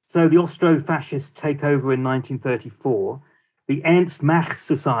 So the Austro-fascists take over in 1934. The Ernst Mach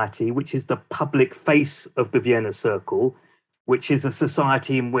Society, which is the public face of the Vienna Circle, which is a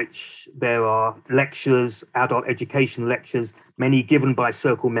society in which there are lectures, adult education lectures, many given by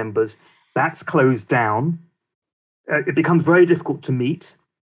circle members, that's closed down. It becomes very difficult to meet.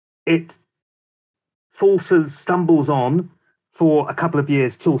 It stumbles on for a couple of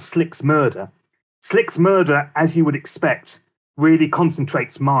years till Slick's murder. Slick's murder, as you would expect, really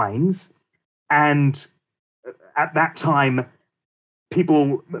concentrates minds. And at that time,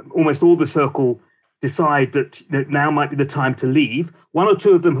 people, almost all the circle, decide that now might be the time to leave. One or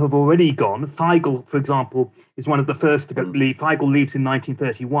two of them have already gone. Feigl, for example, is one of the first to leave. Feigl leaves in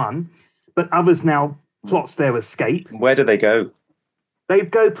 1931, but others now plots their escape. Where do they go? They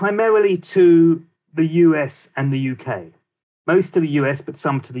go primarily to the US and the UK. Most to the US, but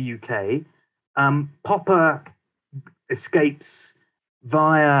some to the UK. Popper escapes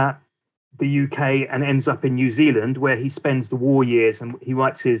via the UK and ends up in New Zealand, where he spends the war years, and he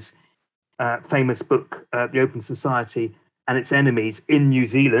writes his famous book, The Open Society and Its Enemies, in New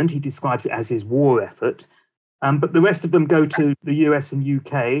Zealand. He describes it as his war effort. But the rest of them go to the US and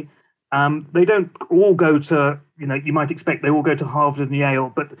UK. They don't all go to, you might expect they all go to Harvard and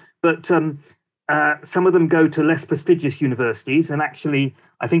Yale, but some of them go to less prestigious universities. And actually,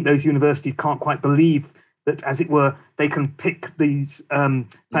 I think those universities can't quite believe that, as it were, they can pick these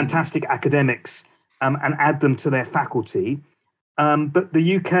fantastic academics and add them to their faculty. But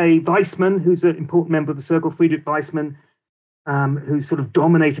the UK, Weissman, who's an important member of the circle, Friedrich Weissman, who's sort of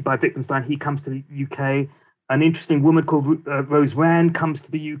dominated by Wittgenstein, he comes to the UK. An interesting woman called Rose Rand comes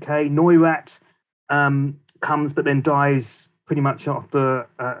to the UK. Neurath comes, but then dies pretty much after,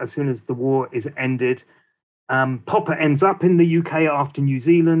 as soon as the war is ended. Popper ends up in the UK after New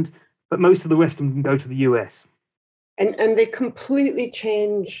Zealand, but most of the rest of them go to the US. And they completely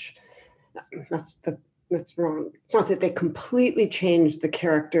change. That's wrong. It's not that they completely changed the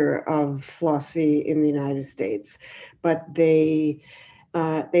character of philosophy in the United States, but they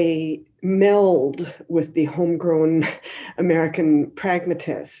meld with the homegrown American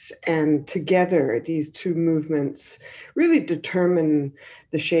pragmatists, and together these two movements really determine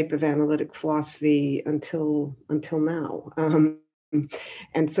the shape of analytic philosophy until now.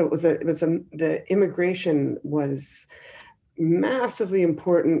 And so the immigration was massively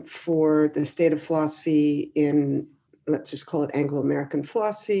important for the state of philosophy in, let's just call it Anglo-American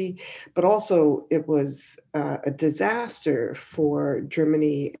philosophy, but also it was a disaster for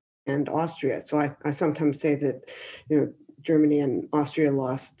Germany and Austria. So I sometimes say that, Germany and Austria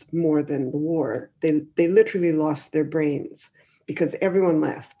lost more than the war. They literally lost their brains because everyone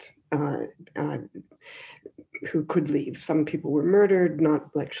left who could leave. Some people were murdered, not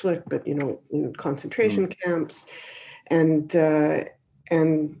like Schlick, but in concentration camps. And I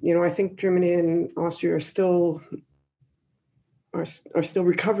think Germany and Austria are still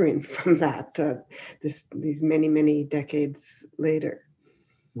recovering from that these many decades later.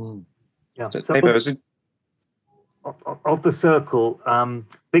 Yeah. So of the circle,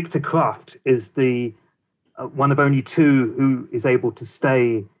 Viktor Kraft is the one of only two who is able to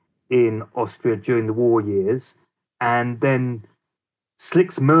stay in Austria during the war years, and then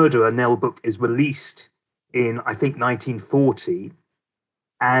Schlick's Murderer, Nell book, is released in, I think, 1940,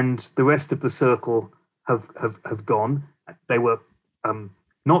 and the rest of the circle have gone. They were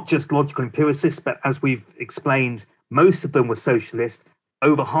not just logical empiricists, but as we've explained, most of them were socialist.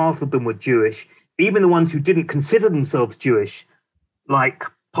 Over half of them were Jewish. Even the ones who didn't consider themselves Jewish, like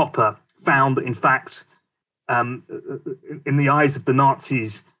Popper, found that, in fact, in the eyes of the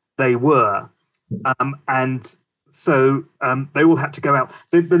Nazis, they were. And so they all had to go out.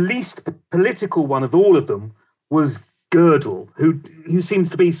 The least political one of all of them was Gödel, who seems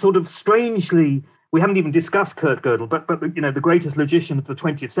to be sort of strangely, we haven't even discussed Kurt Gödel, but the greatest logician of the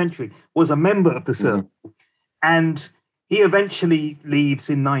 20th century, was a member of the circle. And he eventually leaves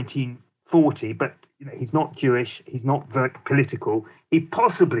in 1940, but he's not Jewish, he's not very political. He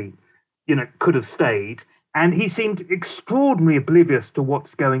possibly, could have stayed, and he seemed extraordinarily oblivious to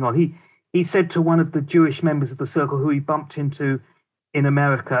what's going on. He said to one of the Jewish members of the circle who he bumped into in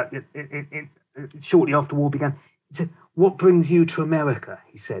America shortly after war began, he said, "What brings you to America?"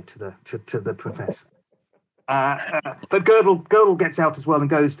 he said to the professor. But Gödel gets out as well and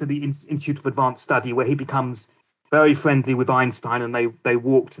goes to the Institute of Advanced Study, where he becomes very friendly with Einstein, and they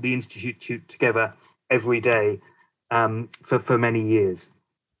walk to the institute together every day for many years.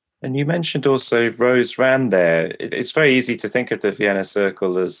 And you mentioned also Rose Rand there. It's very easy to think of the Vienna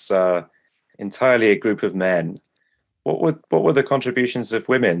Circle as entirely a group of men. What were the contributions of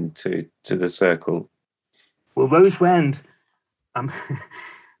women to the circle? Well, Rose Rand,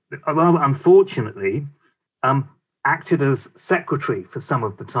 rather unfortunately, acted as secretary for some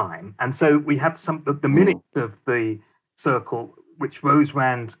of the time, and so we have the minutes of the circle which Rose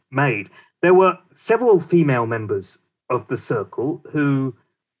Rand made. There were several female members of the circle who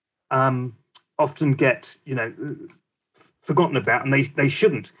often get forgotten about, and they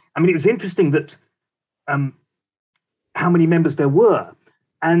shouldn't. I mean, it was interesting that how many members there were,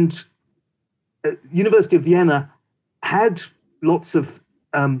 and University of Vienna had lots of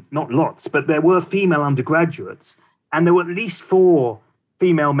not lots, but there were female undergraduates, and there were at least 4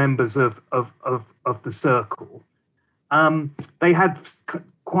 female members of the circle. They had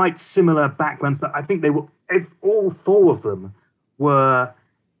quite similar backgrounds. That I think all 4 of them were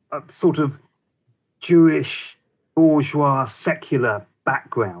sort of Jewish, bourgeois, secular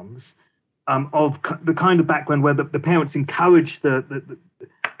backgrounds, of the kind of background where the parents encouraged the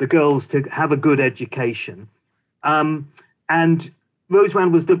girls to have a good education. And Rose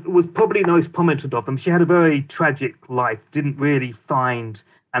Rand was probably the most prominent of them. She had a very tragic life, didn't really find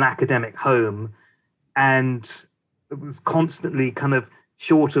an academic home, and was constantly kind of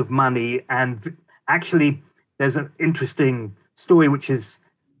short of money. And actually, there's an interesting story, which is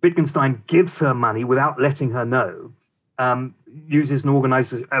Wittgenstein gives her money without letting her know, uses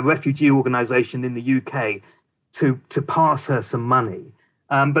a refugee organization in the UK to pass her some money.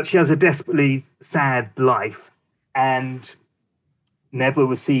 But she has a desperately sad life and never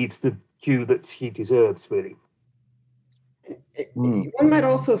receives the due that she deserves, really. One might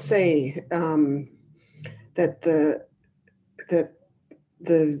also say that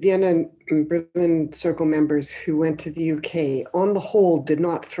the Vienna and Berlin Circle members who went to the UK, on the whole, did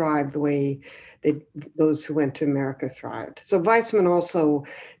not thrive the way those who went to America thrived. So Weizmann also,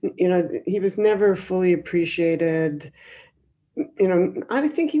 he was never fully appreciated. I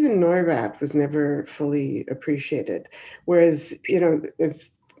think even Neurath was never fully appreciated. Whereas,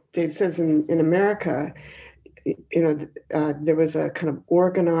 as Dave says, in America, there was a kind of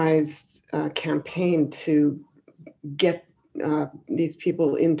organized campaign to get these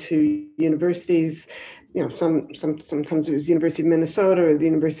people into universities. Sometimes it was University of Minnesota or the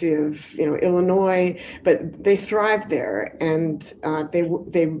University of Illinois, but they thrived there, and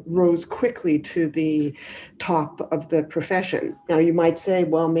they rose quickly to the top of the profession. Now you might say,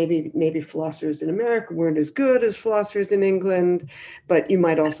 well, maybe philosophers in America weren't as good as philosophers in England, but you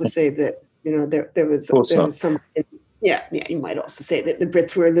might also say that there was some. Yeah, you might also say that the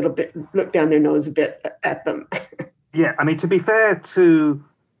Brits were a little bit looked down their nose a bit at them. Yeah, I mean, to be fair to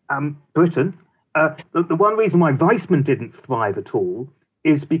Britain, the one reason why Weizmann didn't thrive at all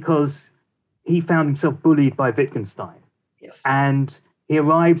is because he found himself bullied by Wittgenstein. Yes. And he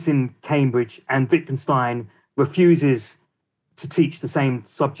arrives in Cambridge, and Wittgenstein refuses to teach the same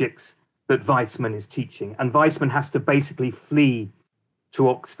subjects that Weizmann is teaching. And Weizmann has to basically flee to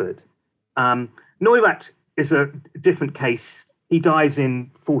Oxford. Neurath is a different case. He dies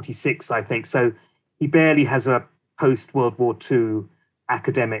in 46, I think. So he barely has a post-World War II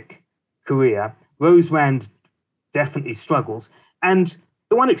academic career. Rose Rand definitely struggles. And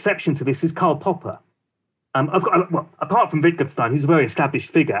the one exception to this is Karl Popper. Apart from Wittgenstein, who's a very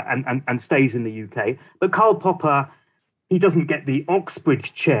established figure and stays in the UK, but Karl Popper, he doesn't get the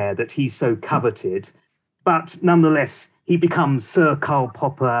Oxbridge chair that he so coveted, but nonetheless, he becomes Sir Karl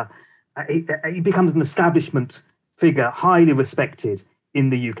Popper. He becomes an establishment figure, highly respected in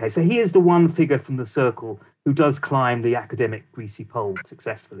the UK. So he is the one figure from the circle who does climb the academic greasy pole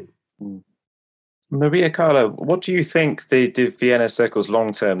successfully. Maria Carla, what do you think the Vienna Circle's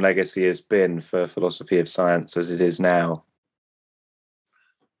long-term legacy has been for philosophy of science as it is now?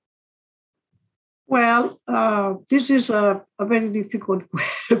 Well, this is a very difficult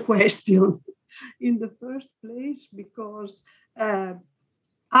question in the first place, because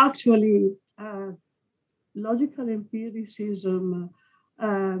actually logical empiricism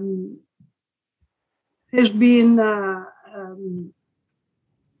has been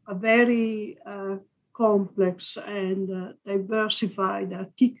a very complex and diversified,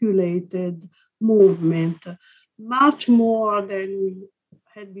 articulated movement, much more than we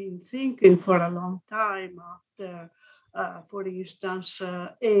had been thinking for a long time after, for instance,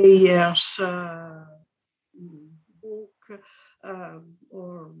 Ayer's book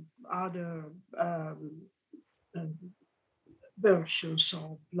or other versions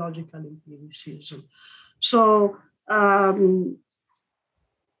of logical empiricism. So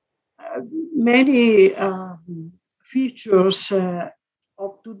many features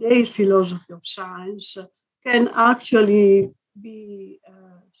of today's philosophy of science can actually be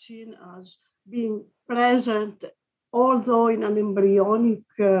seen as being present, although in an embryonic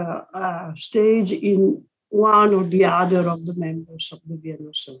stage in one or the other of the members of the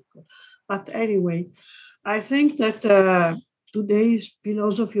Vienna Circle. But anyway, I think that today's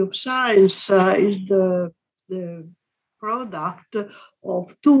philosophy of science is the product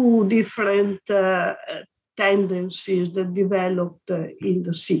of 2 different tendencies that developed in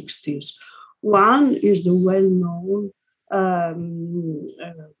the 60s. One is the well-known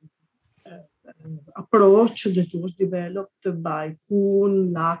approach that was developed by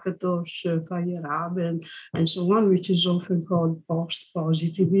Kuhn, Lakatos, Feyerabend, and so on, which is often called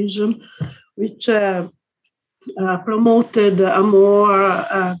post-positivism, which promoted a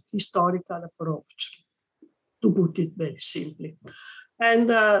more historical approach, to put it very simply. And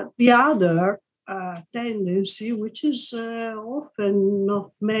the other tendency, which is often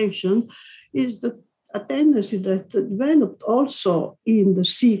not mentioned, is a tendency that developed also in the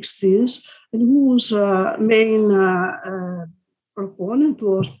 60s and whose main proponent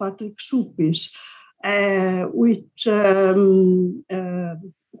was Patrick Suppis,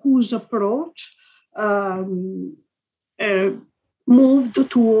 whose approach moved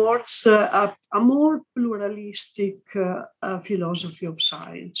towards a more pluralistic philosophy of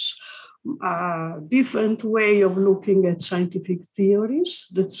science, a different way of looking at scientific theories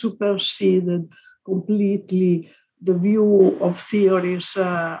that superseded completely the view of theories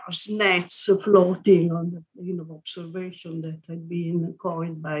as nets floating on the plane of observation that had been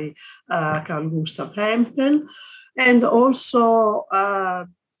coined by Carl Gustav Hempel, and also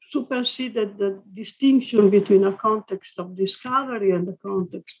superseded the distinction between a context of discovery and a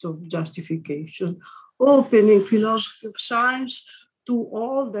context of justification, opening philosophy of science to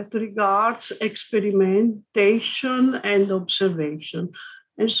all that regards experimentation and observation.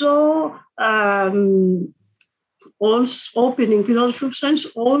 And so, also opening philosophy of science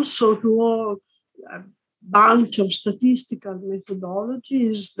also to a bunch of statistical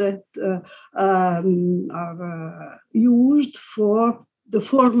methodologies that are used for the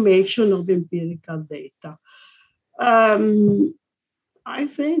formation of empirical data. I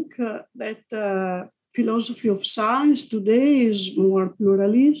think that philosophy of science today is more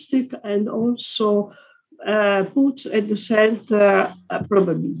pluralistic and also puts at the center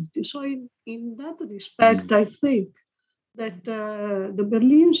probability. So in that respect, I think that the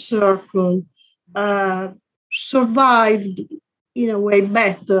Berlin Circle survived in a way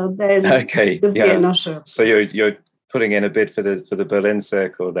better than the Vienna Circle. So you're putting in a bid for the Berlin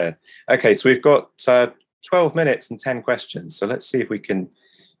Circle there. Okay, so we've got 12 minutes and 10 questions. So let's see if we can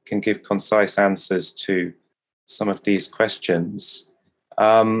give concise answers to some of these questions.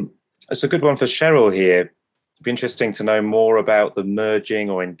 It's a good one for Cheryl here. It'd be interesting to know more about the merging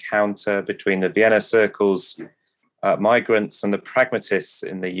or encounter between the Vienna Circle's migrants and the pragmatists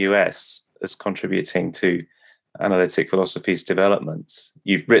in the US as contributing to analytic philosophy's development.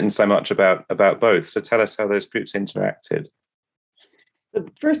 You've written so much about both, so tell us how those groups interacted.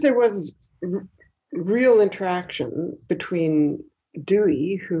 First, there was real interaction between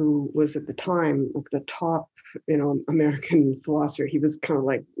Dewey, who was at the time the top, American philosopher. He was kind of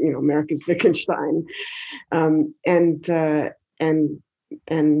like, America's Wittgenstein, and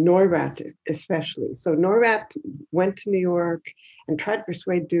Neurath especially. So Neurath went to New York and tried to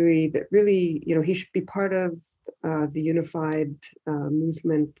persuade Dewey that really, he should be part of the unified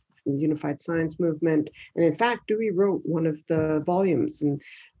movement, the unified science movement. And in fact, Dewey wrote one of the volumes in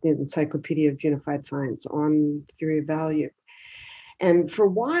the Encyclopedia of Unified Science on theory of value. And for a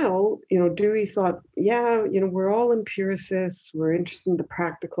while, Dewey thought, we're all empiricists, we're interested in the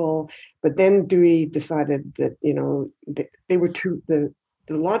practical. But then Dewey decided that, they were the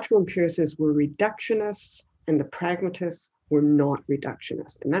logical empiricists were reductionists and the pragmatists were not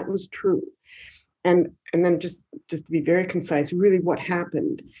reductionists. And that was true. And then just to be very concise, really what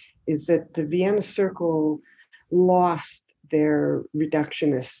happened is that the Vienna Circle lost their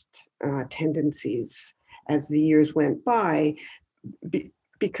reductionist tendencies as the years went by,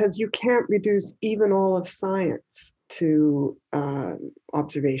 because you can't reduce even all of science to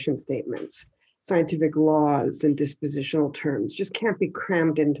observation statements. Scientific laws and dispositional terms just can't be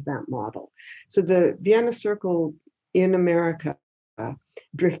crammed into that model. So the Vienna Circle in America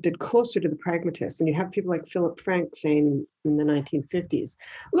drifted closer to the pragmatists. And you have people like Philip Frank saying in the 1950s,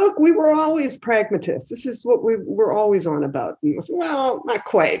 look, we were always pragmatists. This is what we were always on about. And well, not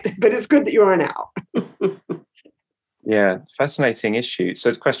quite, but it's good that you are now. Yeah, fascinating issue.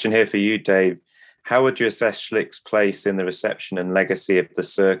 So, question here for you, Dave. How would you assess Schlick's place in the reception and legacy of the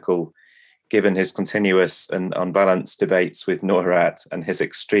Circle, given his continuous and unbalanced debates with Neurath and his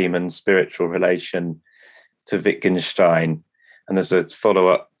extreme and spiritual relation to Wittgenstein? And there's a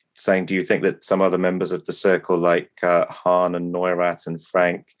follow-up saying, do you think that some other members of the Circle, like Hahn and Neurath and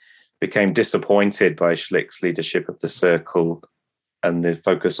Frank, became disappointed by Schlick's leadership of the Circle and the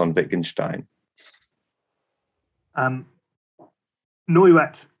focus on Wittgenstein?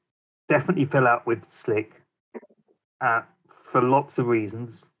 Neurath definitely fell out with Schlick for lots of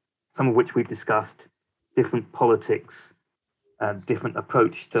reasons, some of which we've discussed: different politics, different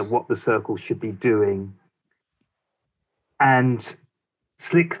approach to what the Circle should be doing. And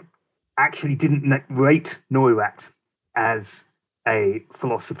Schlick actually didn't rate Neurath as a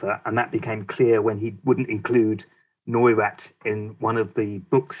philosopher, and that became clear when he wouldn't include Neurath in one of the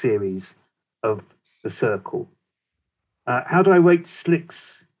book series of the circle. How do I rate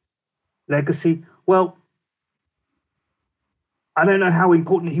Slick's legacy? Well, I don't know how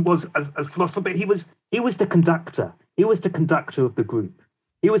important he was as philosopher, but he was the conductor. He was the conductor of the group.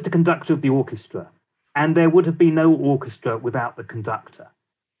 He was the conductor of the orchestra. And there would have been no orchestra without the conductor.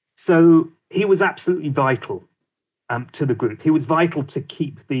 So he was absolutely vital to the group. He was vital to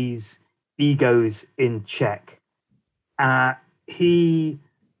keep these egos in check. He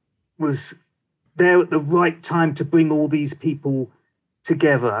was there at the right time to bring all these people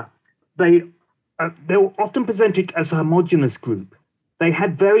together. They were often presented as a homogenous group. They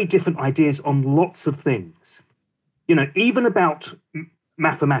had very different ideas on lots of things. You know, even about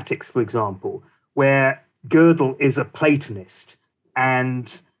mathematics, for example, where Gödel is a Platonist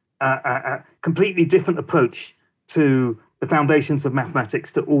and a completely different approach to the foundations of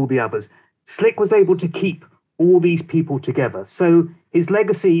mathematics to all the others. Slick was able to keep all these people together. So his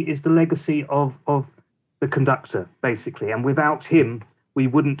legacy is the legacy of the conductor, basically. And without him, we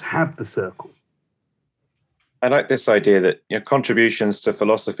wouldn't have the circle. I like this idea that, you know, contributions to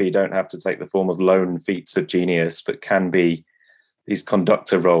philosophy don't have to take the form of lone feats of genius, but can be these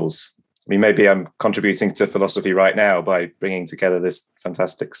conductor roles. I mean, maybe I'm contributing to philosophy right now by bringing together this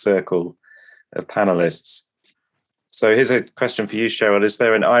fantastic circle of panelists. So here's a question for you, Cheryl. Is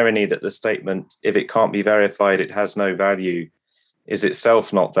there an irony that the statement, if it can't be verified, it has no value, is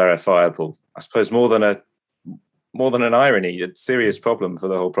itself not verifiable? I suppose more than an irony, a serious problem for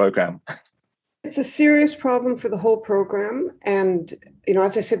the whole program. It's a serious problem for the whole program. And, you know,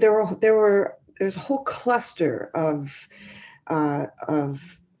 as I said, there's a whole cluster of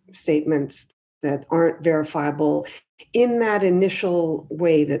statements that aren't verifiable in that initial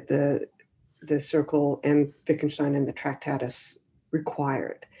way that the Circle and Wittgenstein and the Tractatus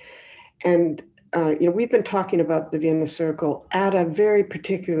required. And you know, we've been talking about the Vienna Circle at a very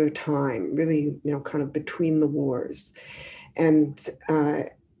particular time, really, you know, kind of between the wars, and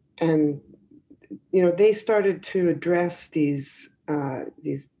you know, they started to address these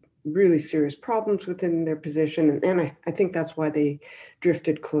really serious problems within their position. And I think that's why they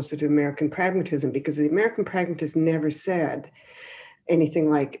drifted closer to American pragmatism, because the American pragmatists never said anything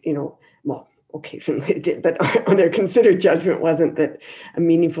like, you know, well, occasionally it did, but on their considered judgment wasn't that a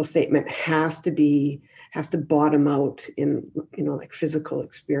meaningful statement has to bottom out in, you know, like physical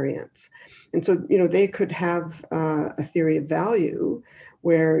experience. And so, you know, they could have a theory of value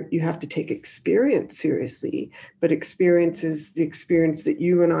where you have to take experience seriously, but experience is the experience that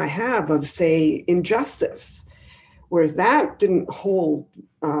you and I have of, say, injustice. Whereas that didn't hold,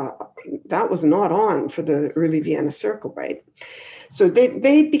 that was not on for the early Vienna Circle, right? So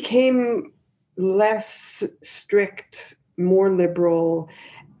they became less strict, more liberal,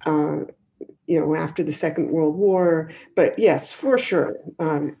 you know, after the Second World War. But yes, for sure,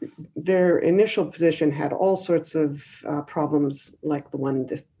 their initial position had all sorts of problems like the one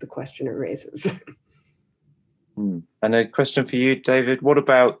the questioner raises. And a question for you, David. What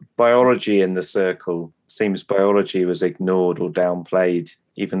about biology in the Circle? Seems biology was ignored or downplayed,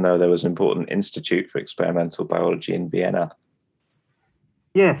 even though there was an important institute for experimental biology in Vienna.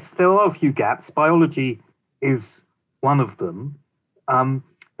 Yes, there are a few gaps. Biology is one of them.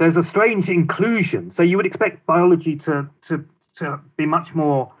 There's a strange inclusion. So you would expect biology to be much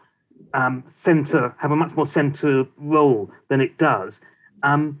more have a much more center role than it does.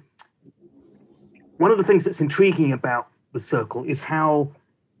 One of the things that's intriguing about the Circle is how,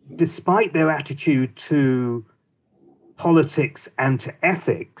 despite their attitude to politics and to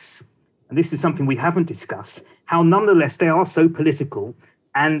ethics, and this is something we haven't discussed, how nonetheless they are so political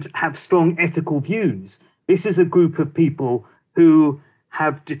and have strong ethical views. This is a group of people who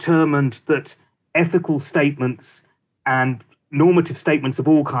have determined that ethical statements and normative statements of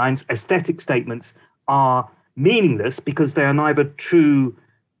all kinds, aesthetic statements, are meaningless because they are neither true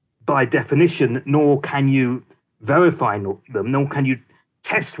by definition, nor can you verify them, nor can you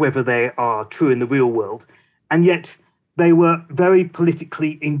test whether they are true in the real world. And yet they were very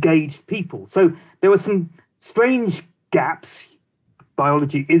politically engaged people. So there were some strange gaps.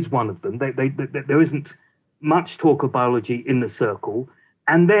 Biology is one of them. There isn't much talk of biology in the Circle.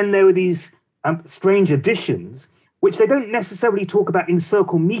 And then there were these strange additions, which they don't necessarily talk about in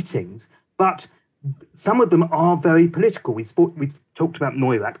Circle meetings, but some of them are very political. We've talked about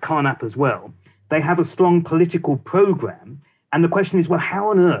Neurath, Carnap as well. They have a strong political program. And the question is, well, how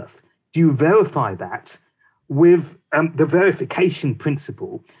on earth do you verify that with the verification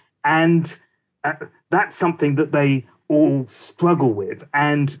principle? And that's something that they all struggle with.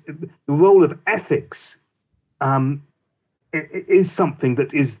 And the role of ethics is something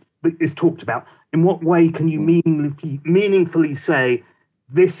that is talked about. In what way can you meaningfully say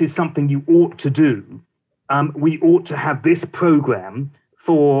this is something you ought to do. We ought to have this program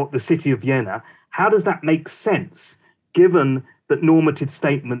for the city of Vienna. How does that make sense, given that normative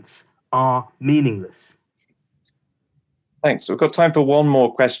statements are meaningless? Thanks. We've got time for one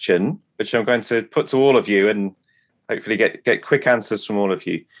more question, which I'm going to put to all of you and hopefully get quick answers from all of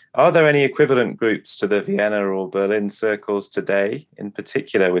you. Are there any equivalent groups to the Vienna or Berlin circles today, in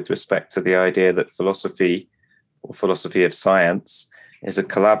particular with respect to the idea that philosophy or philosophy of science is a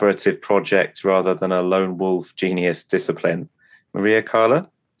collaborative project rather than a lone wolf genius discipline? Maria Carla?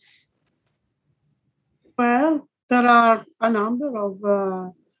 Well, there are a number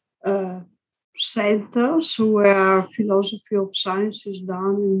of centers where philosophy of science is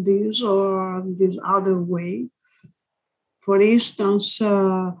done in this or this other way. For instance,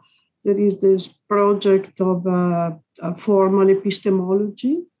 there is this project of formal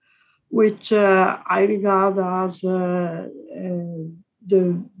epistemology, which I regard as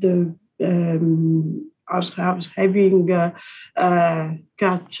as having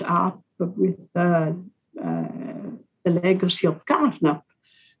catch up with the legacy of Carnap.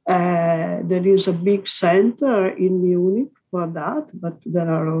 There is a big center in Munich for that, but there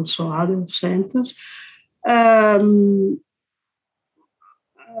are also other centers.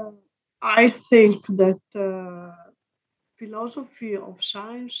 I think that philosophy of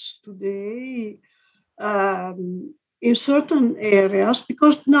science today, in certain areas,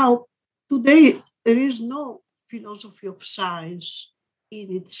 because now today there is no philosophy of science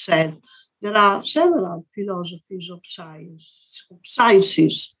in itself. There are several philosophies of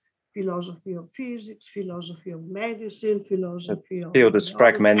sciences, philosophy of physics, philosophy of medicine, philosophy of field is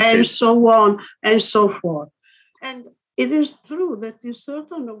fragmented, and so on and so forth. And it is true that in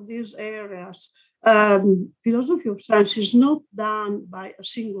certain of these areas, philosophy of science is not done by a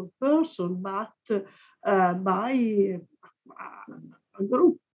single person, but by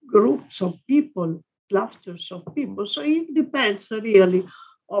groups of people, clusters of people. So it depends really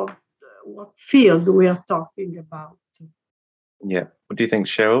on what field we are talking about. Yeah. What do you think,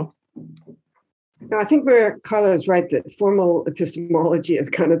 Cheryl? No, I think where Carla is right that formal epistemology is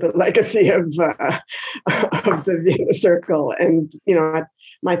kind of the legacy of the Vienna Circle, and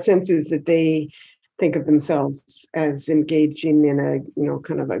my sense is that they think of themselves as engaging in a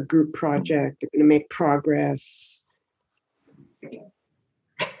kind of a group project. They're going to make progress. What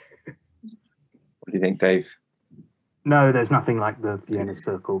do you think, Dave? No, there's nothing like the Vienna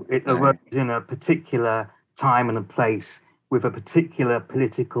Circle. It arose in a particular time and a place with a particular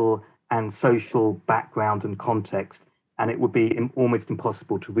political and social background and context, and it would be almost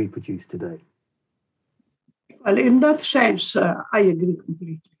impossible to reproduce today. Well, in that sense, I agree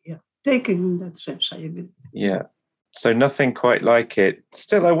completely. Yeah, taking in that sense, I agree. Yeah, so nothing quite like it.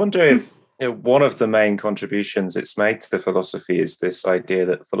 Still, I wonder if one of the main contributions it's made to the philosophy is this idea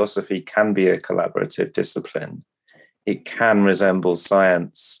that philosophy can be a collaborative discipline. It can resemble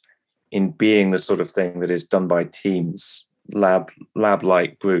science in being the sort of thing that is done by teams,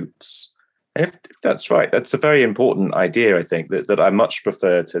 lab-like groups. If that's right, that's a very important idea, I think, that I much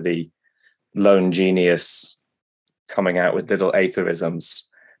prefer to the lone genius coming out with little aphorisms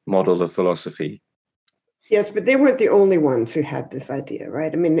model of philosophy. Yes, but they weren't the only ones who had this idea,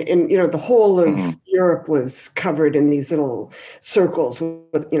 right? I mean, the whole of Europe was covered in these little circles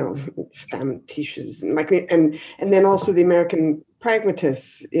with, Stammtisches, and then also the American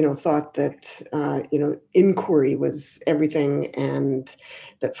pragmatists, thought that, inquiry was everything, and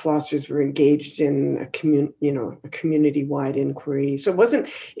that philosophers were engaged in a community-wide inquiry. So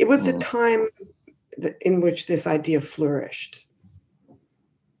it was a time in which this idea flourished.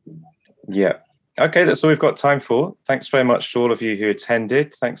 Yeah. Okay, that's all we've got time for. Thanks very much to all of you who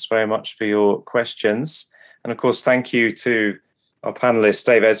attended. Thanks very much for your questions. And of course, thank you to our panelists,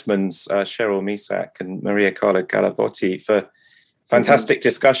 Dave Edmonds, Cheryl Misak, and Maria Carla Galavotti for fantastic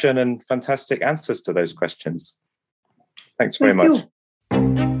discussion and fantastic answers to those questions. Thanks very much.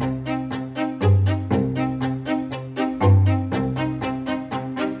 Thank you.